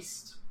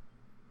moist?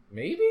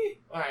 Maybe?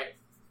 Alright.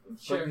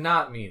 Sure. But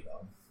not me,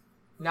 though.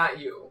 Not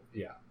you.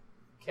 Yeah.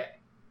 Okay.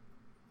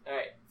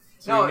 Alright.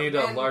 So we need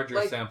a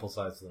larger sample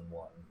size than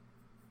one.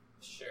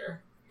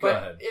 Sure. Go But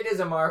ahead. it is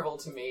a marvel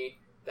to me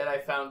that I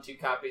found 2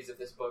 copies of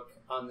this book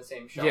on the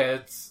same shelf. Yeah,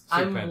 it's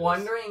I'm stupendous.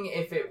 wondering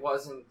if it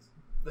wasn't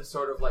the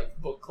sort of like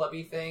book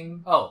clubby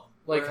thing. Oh,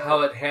 like Where-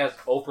 how it has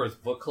Oprah's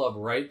book club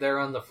right there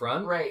on the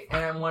front? Right,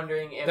 and I'm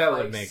wondering if That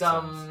would like make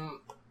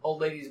some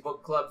old ladies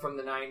book club from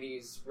the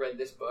 90s read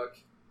this book.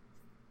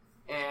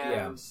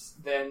 And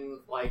then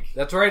like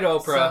That's right,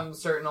 Oprah. some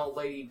certain old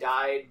lady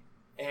died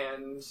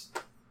and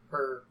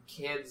her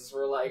kids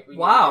were like, we need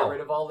to Wow. get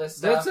rid of all this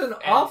stuff. That's an and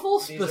awful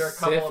these are a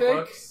couple of specific-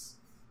 books.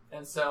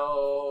 And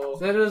so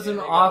That is here an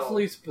they go.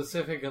 awfully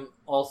specific and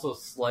also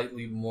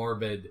slightly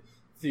morbid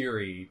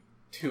theory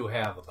to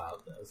have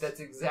about this. That's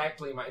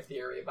exactly my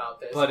theory about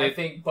this. But I it-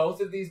 think both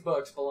of these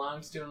books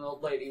belongs to an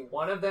old lady.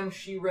 One of them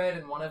she read,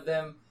 and one of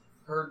them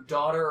her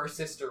daughter or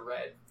sister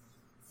read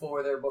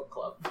for their book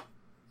club.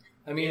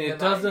 I mean, in it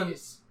the doesn't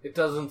 90s. it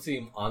doesn't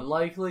seem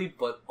unlikely,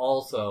 but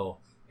also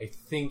I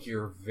think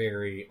you're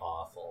very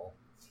awful.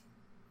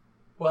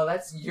 Well,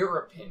 that's your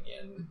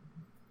opinion,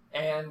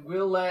 and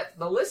we'll let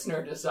the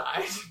listener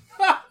decide.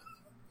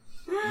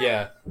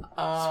 Yeah.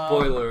 Uh,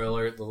 Spoiler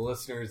alert: the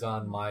listener's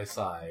on my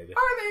side.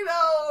 Are they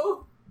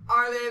though?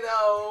 Are they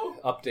though?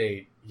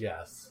 Update: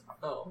 yes.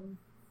 Oh,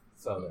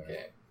 So there.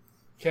 okay.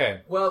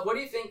 Okay. Well, what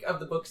do you think of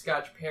the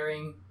Bookskotch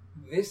pairing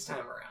this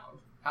time around?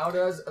 How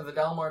does the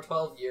Dalmar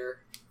 12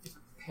 year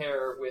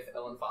pair with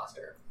Ellen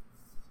Foster?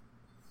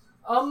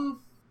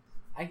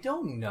 I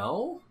don't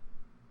know.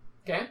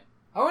 Okay.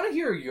 I want to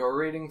hear your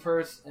rating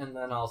first, and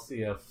then I'll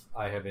see if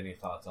I have any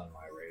thoughts on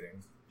my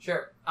rating.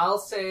 Sure. I'll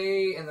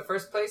say, in the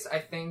first place, I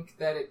think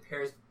that it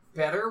pairs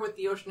better with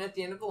The Ocean at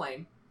the End of the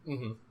Lane.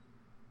 Mm-hmm.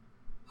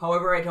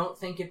 However, I don't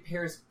think it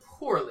pairs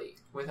poorly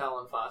with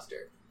Ellen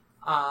Foster.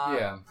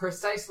 Yeah.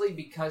 Precisely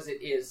because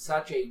it is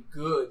such a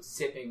good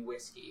sipping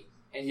whiskey.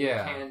 And you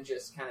Yeah. can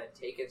just kind of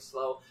take it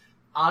slow.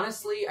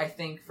 Honestly, I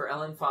think for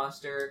Ellen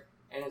Foster,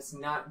 and it's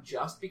not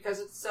just because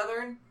it's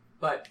Southern,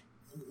 but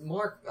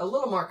a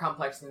little more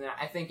complex than that,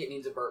 I think it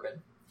needs a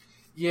bourbon.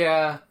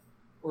 Yeah.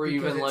 Or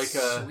Because even like it's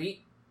a...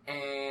 sweet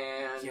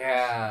and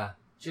Yeah.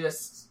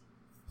 just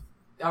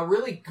a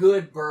really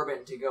good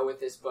bourbon to go with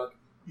this book.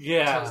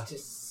 Yeah. To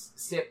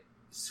sip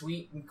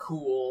sweet and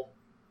cool.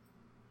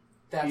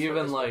 That's what Even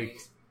this book like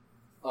needs.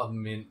 a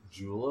mint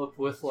julep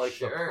with like the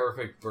Sure.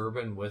 perfect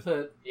bourbon with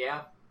it.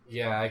 Yeah.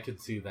 Yeah, I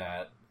could see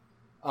that.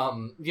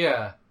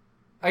 Yeah.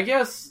 I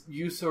guess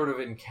you sort of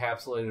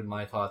encapsulated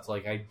my thoughts.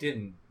 Like, I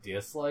didn't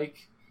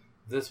dislike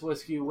this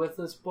whiskey with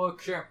this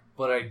book, Sure.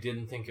 but I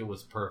didn't think it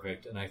was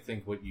perfect, and I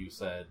think what you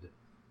said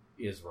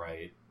is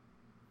right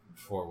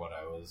for what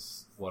I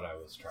was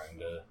trying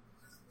to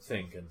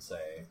think and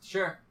say.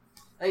 Sure.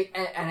 Like,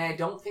 and I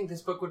don't think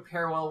this book would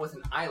pair well with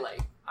an Islay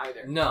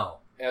either. No,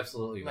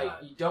 absolutely Like,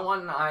 not. you don't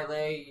want an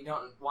Islay, you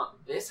don't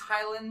want this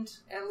Highland,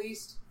 at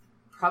least.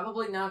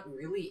 Probably not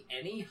really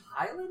any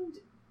Highland.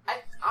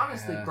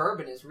 Honestly, Yeah.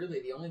 bourbon is really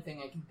the only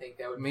thing I can think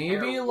that would Maybe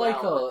pair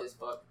like well a- with this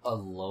book. A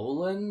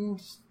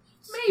lowland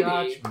Maybe.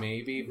 scotch,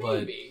 maybe, but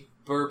Maybe.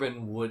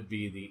 bourbon would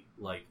be the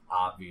like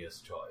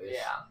obvious choice.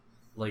 Yeah.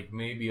 Like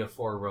maybe a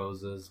Four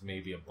Roses,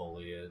 maybe a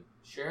Bullion.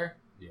 Sure.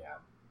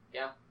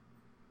 Yeah.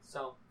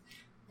 So,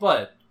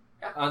 But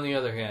Yeah. on the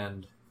other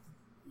hand,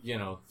 you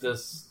know,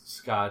 this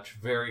scotch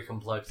very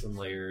complex and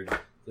layered.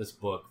 This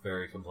book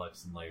very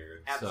complex and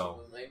layered.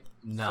 absolutely. So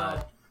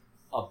not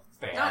a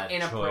bad choice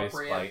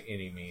inappropriate. by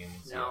any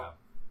means. No.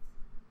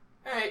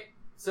 Alright.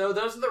 So,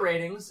 those are the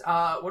ratings.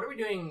 What are we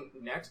doing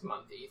next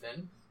month,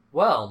 Ethan?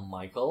 Well,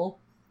 Michael,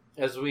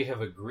 as we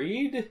have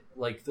agreed,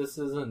 like this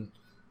isn't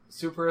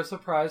super a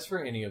surprise for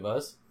any of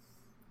us.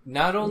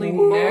 Not only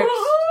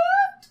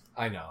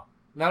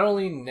not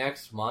only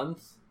next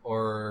month,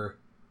 or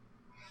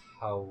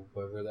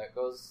however that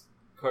goes,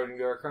 according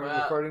to our current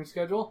Well, recording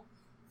schedule.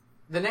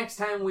 The next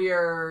time we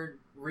are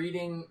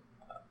reading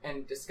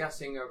and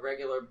discussing a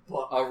regular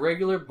book. A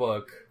regular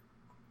book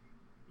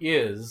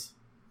is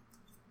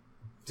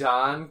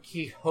Don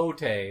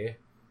Quixote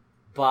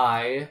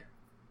by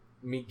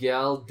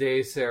Miguel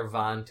de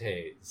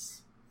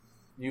Cervantes.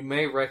 You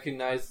may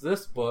recognize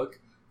this book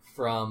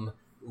from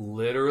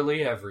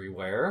literally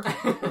everywhere.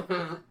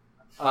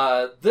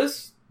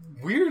 This,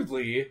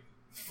 weirdly,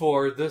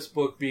 for this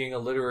book being a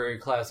literary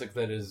classic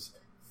that is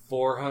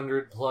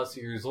 400 plus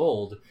years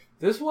old,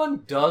 this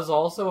one does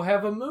also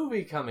have a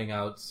movie coming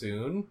out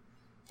soon.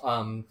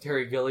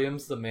 Terry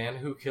Gilliam's The Man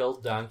Who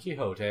Killed Don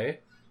Quixote,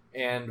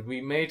 and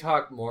we may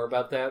talk more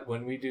about that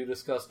when we do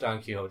discuss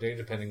Don Quixote,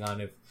 depending on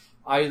if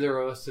either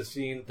of us has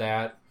seen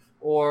that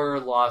or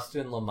Lost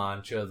in La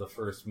Mancha, the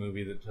first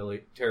movie that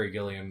Terry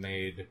Gilliam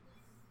made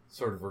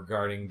sort of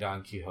regarding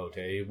Don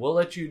Quixote. We'll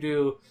let you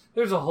do...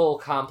 There's a whole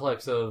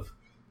complex of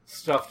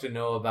stuff to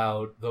know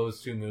about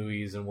those two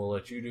movies, and we'll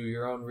let you do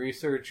your own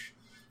research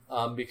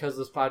because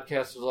this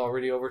podcast is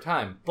already over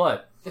time.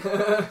 But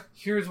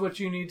here's what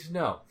you need to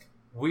know.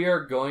 We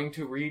are going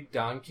to read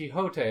Don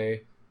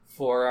Quixote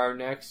for our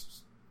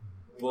next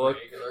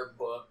regular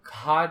book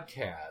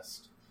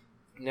podcast.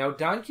 Now,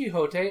 Don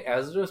Quixote,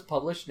 as it is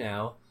published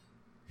now,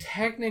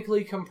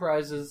 technically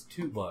comprises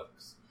 2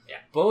 books. Yeah.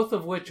 Both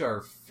of which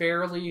are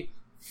fairly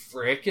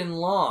frickin'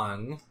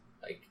 long.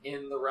 Like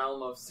in the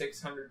realm of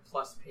 600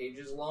 plus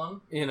pages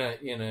long. In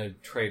a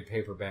trade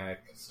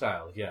paperback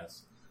style,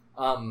 yes.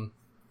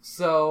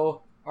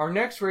 So our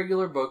next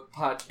regular book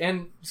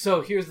and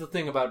so here's the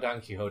thing about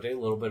Don Quixote, a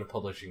little bit of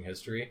publishing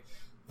history.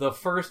 The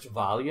first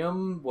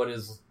volume, what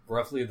is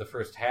roughly the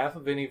first half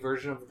of any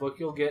version of the book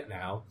you'll get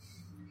now,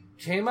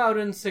 came out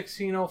in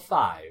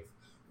 1605.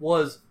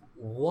 Was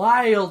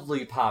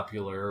wildly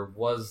popular,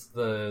 was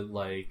the,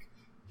 like,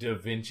 Da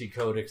Vinci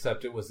Code,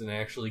 except it was an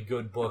actually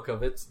good book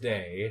of its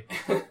day.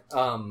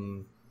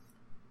 Spawned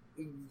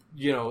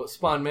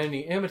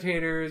many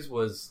imitators,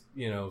 was,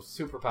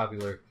 super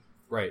popular.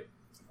 Right.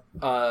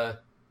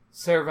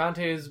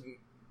 Cervantes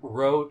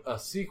wrote a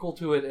sequel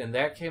to it, and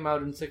that came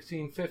out in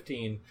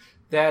 1615.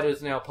 That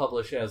is now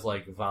published as,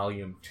 like,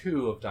 Volume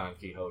 2 of Don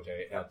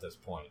Quixote at this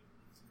point.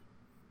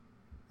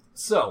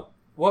 So,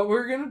 what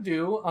we're going to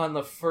do on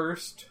the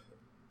first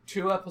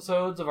 2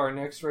 episodes of our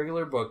next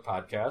regular book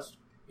podcast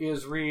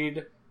is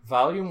read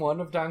Volume 1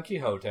 of Don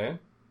Quixote,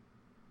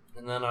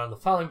 and then on the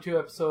following 2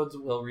 episodes,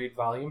 we'll read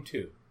Volume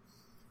 2.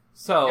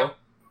 So, Yep.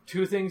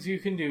 2 things you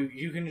can do.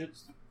 You can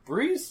just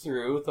breeze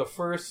through the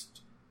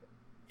first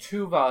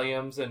 2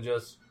 volumes and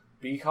just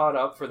be caught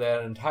up for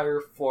that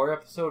entire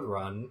 4-episode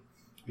run,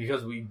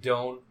 because we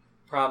don't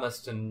promise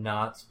to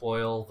not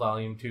spoil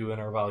Volume 2 in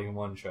our Volume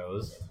 1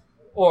 shows.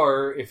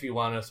 Or, if you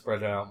want to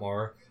spread it out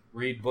more,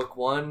 read Book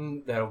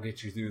 1, that'll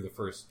get you through the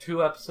first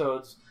 2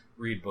 episodes.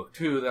 Read Book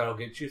 2, that'll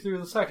get you through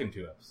the second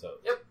 2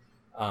 episodes. Yep.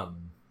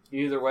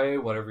 Either way,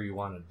 whatever you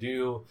want to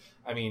do.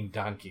 I mean,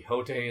 Don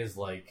Quixote is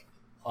like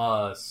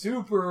a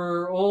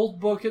super old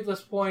book at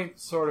this point.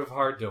 Sort of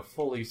hard to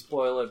fully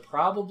spoil it,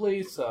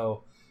 probably,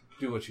 so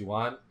do what you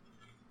want.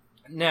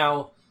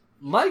 Now,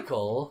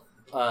 Michael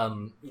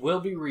will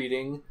be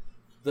reading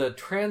the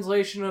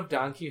translation of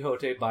Don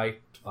Quixote by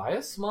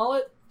Tobias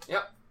Smollett.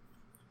 Yep.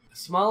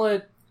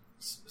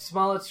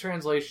 Smollett's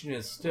translation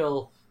is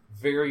still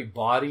very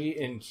body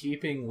in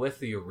keeping with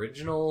the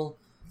original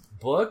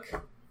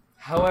book.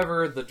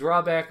 However, the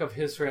drawback of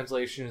his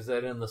translation is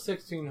that in the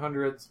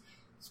 1600s,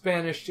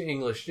 Spanish to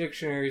English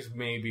dictionaries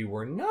maybe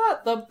were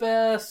not the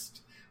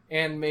best,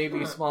 and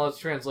maybe Smollett's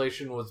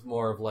translation was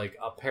more of like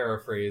a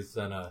paraphrase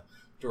than a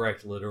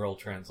direct literal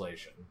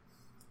translation.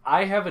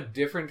 I have a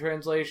different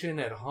translation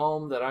at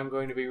home that I'm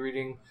going to be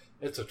reading.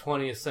 It's a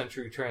 20th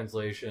century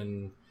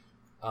translation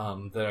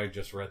that I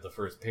just read the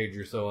first page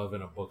or so of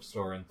in a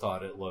bookstore and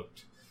thought it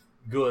looked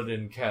good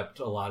and kept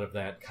a lot of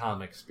that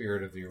comic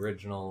spirit of the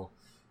original.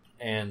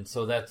 And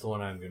so that's the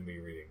one I'm going to be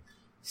reading.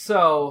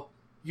 So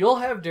you'll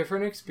have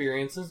different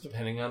experiences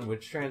depending on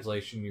which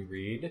translation you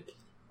read.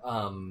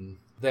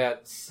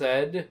 That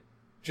said,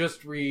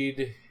 just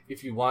read,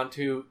 if you want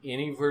to,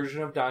 any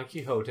version of Don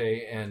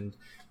Quixote, and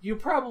you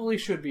probably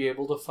should be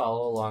able to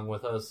follow along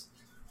with us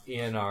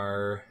in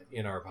our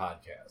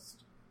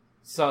podcast.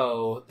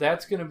 So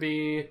that's going to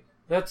be,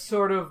 that's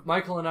sort of,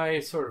 Michael and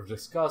I sort of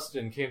discussed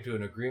and came to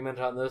an agreement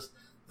on this.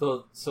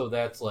 So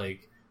that's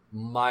like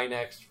my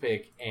next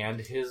pick and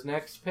his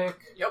next pick.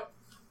 Yep.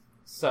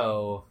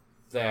 So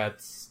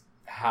that's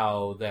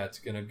how that's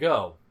going to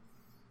go.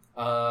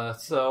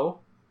 So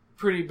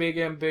pretty big,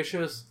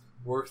 ambitious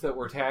work that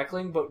we're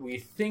tackling, but we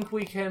think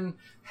we can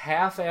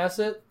half-ass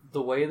it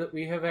the way that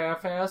we have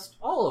half-assed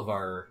all of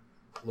our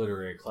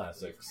literary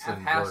classics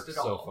and work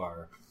so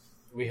far.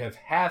 We have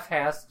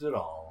half-assed it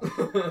all.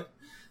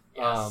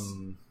 Yes.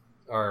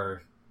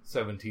 Our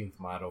 17th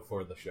motto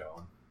for the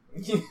show.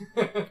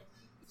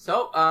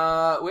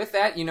 So, with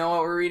that, you know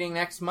what we're reading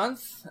next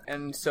month,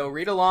 and so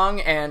read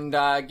along and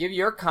give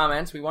your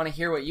comments. We want to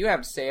hear what you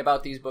have to say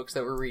about these books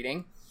that we're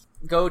reading.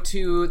 Go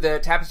to the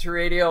Tapestry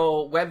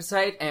Radio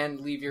website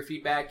and leave your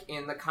feedback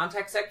in the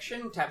contact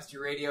section,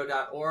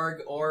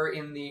 tapestryradio.org, or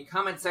in the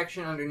comment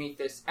section underneath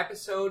this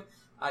episode.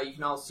 You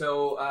can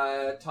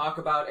also talk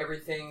about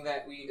everything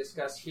that we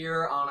discuss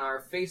here on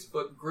our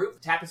Facebook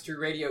group, Tapestry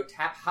Radio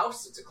Tap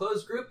House. It's a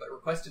closed group, but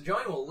request to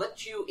join. We'll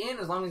let you in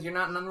as long as you're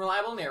not an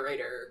unreliable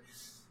narrator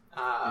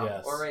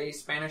Yes. or a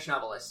Spanish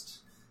novelist.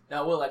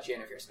 No, we'll let you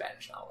in if you're a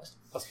Spanish novelist.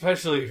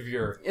 Especially if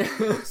you're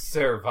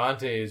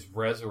Cervantes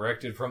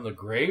resurrected from the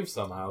grave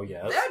somehow,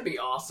 yes. That'd be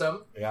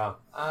awesome. Yeah.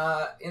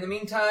 In the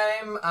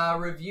meantime,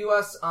 review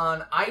us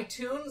on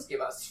iTunes. Give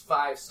us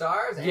 5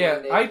 stars. And Yeah,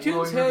 a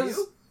iTunes glowing has,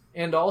 review.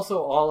 and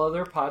also all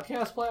other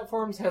podcast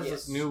platforms has Yes.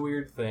 this new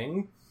weird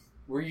thing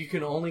where you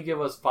can only give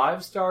us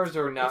 5 stars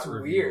or not It's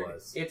review weird.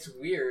 us. It's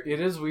weird.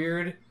 It is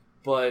weird.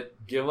 But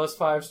give us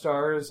 5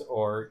 stars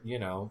or,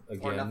 again... Or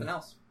nothing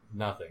else.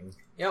 Nothing.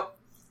 Yep.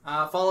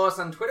 Follow us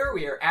on Twitter.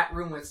 We are at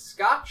Room with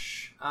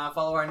Scotch.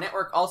 Follow our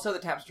network, also the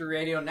Tapestry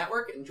Radio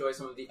Network. Enjoy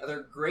some of the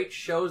other great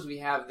shows we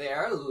have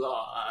there,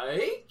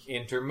 like...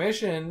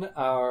 Intermission,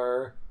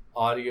 our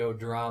audio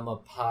drama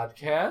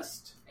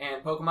podcast.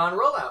 And Pokemon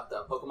Rollout,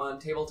 the Pokemon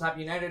Tabletop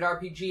United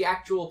RPG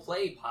Actual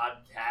Play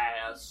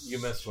podcast.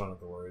 You missed one of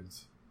the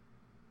words.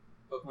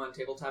 Pokemon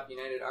Tabletop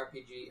United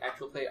RPG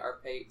Actual Play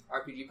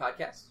RPG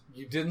podcast.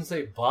 You didn't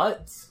say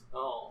butts.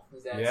 Oh,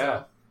 is that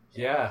so?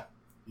 Yeah.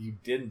 You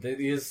didn't. It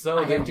is so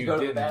I that have to you go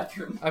didn't. to the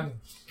bathroom. I'm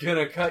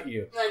gonna cut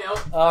you. I know.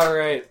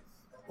 Alright.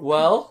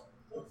 Well,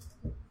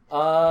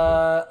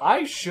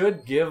 I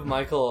should give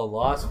Michael a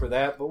loss for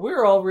that, but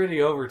we're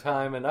already over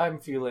time, and I'm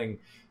feeling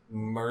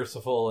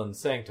merciful and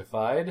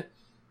sanctified.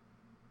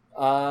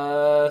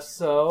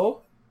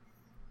 So,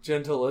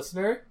 gentle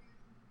listener,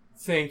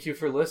 thank you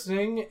for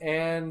listening,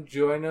 and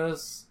join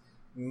us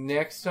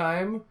next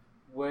time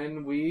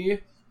when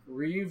we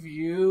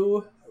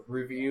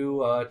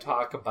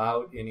talk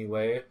about,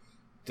 anyway,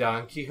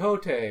 Don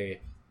Quixote,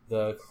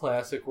 the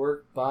classic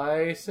work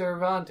by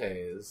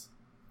Cervantes.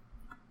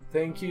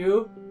 Thank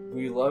you.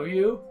 We love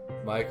you.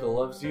 Michael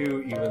loves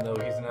you, even though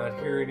he's not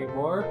here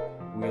anymore.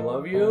 We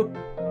love you.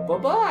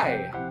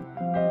 Bye-bye.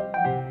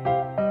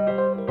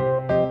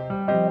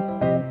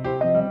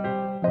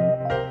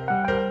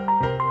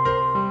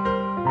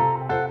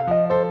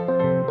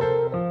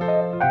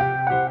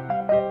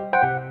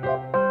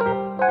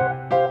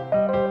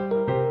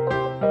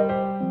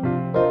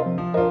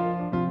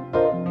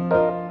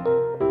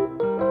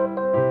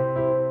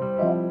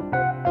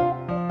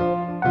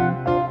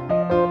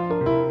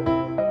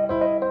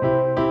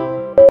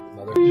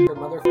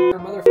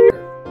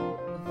 Motherfucker.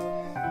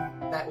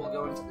 That will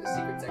go into the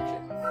secret section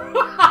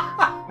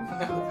of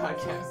the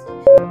podcast.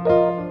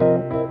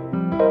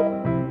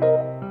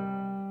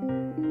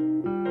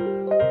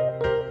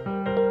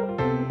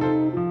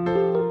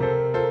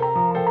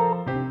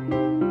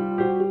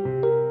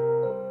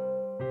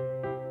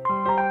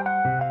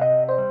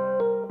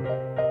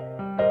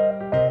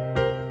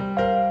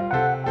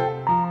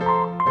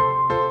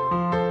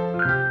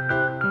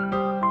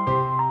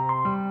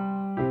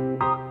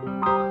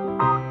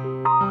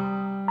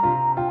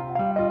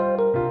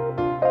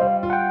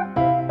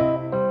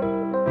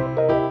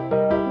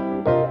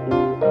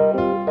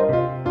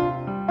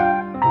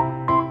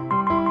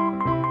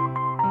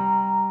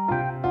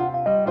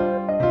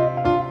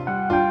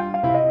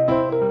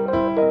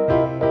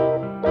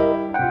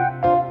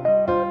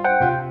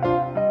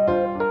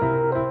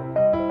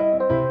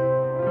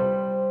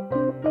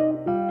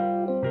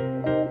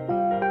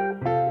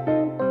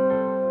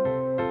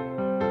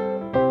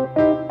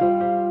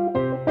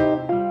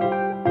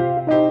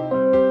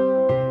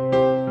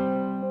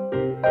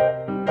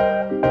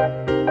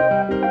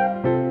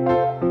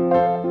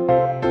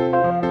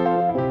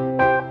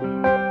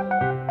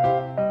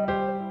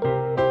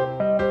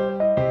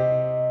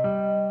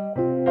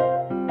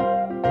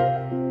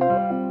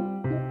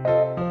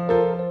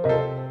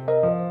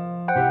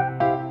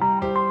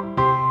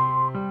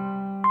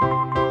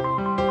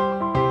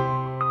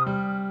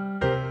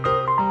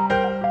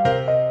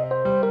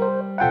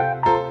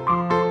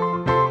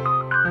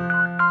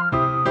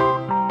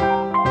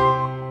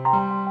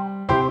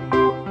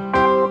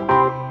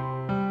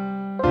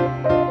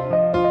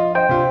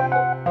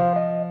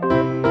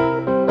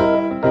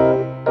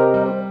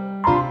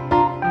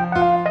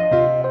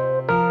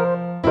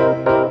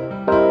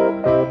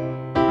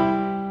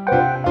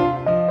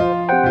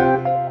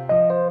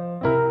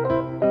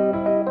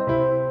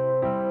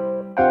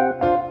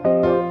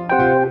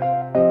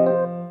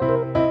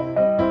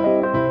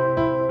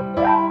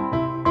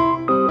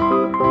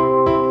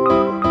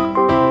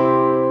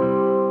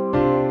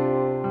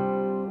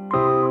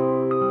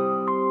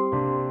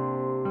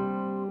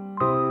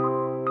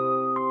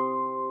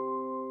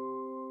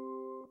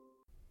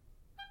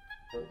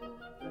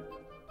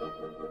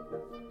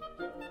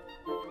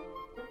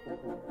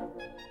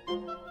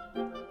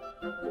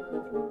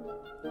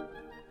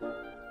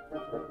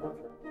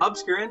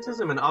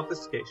 Obscurantism and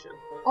obfuscation.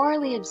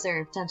 Orally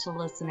observed, gentle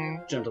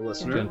listener. Gentle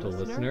listener. Gentle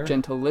listener.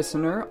 Gentle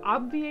listener.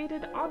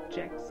 Obviated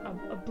objects of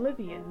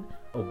oblivion.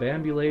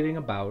 Obambulating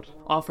about.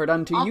 Offered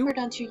unto you. Offered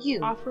unto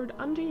you. Offered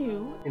unto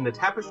you. In the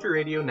Tapestry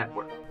Radio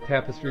Network.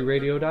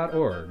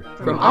 TapestryRadio.org.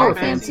 From our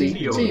fancy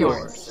to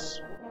yours.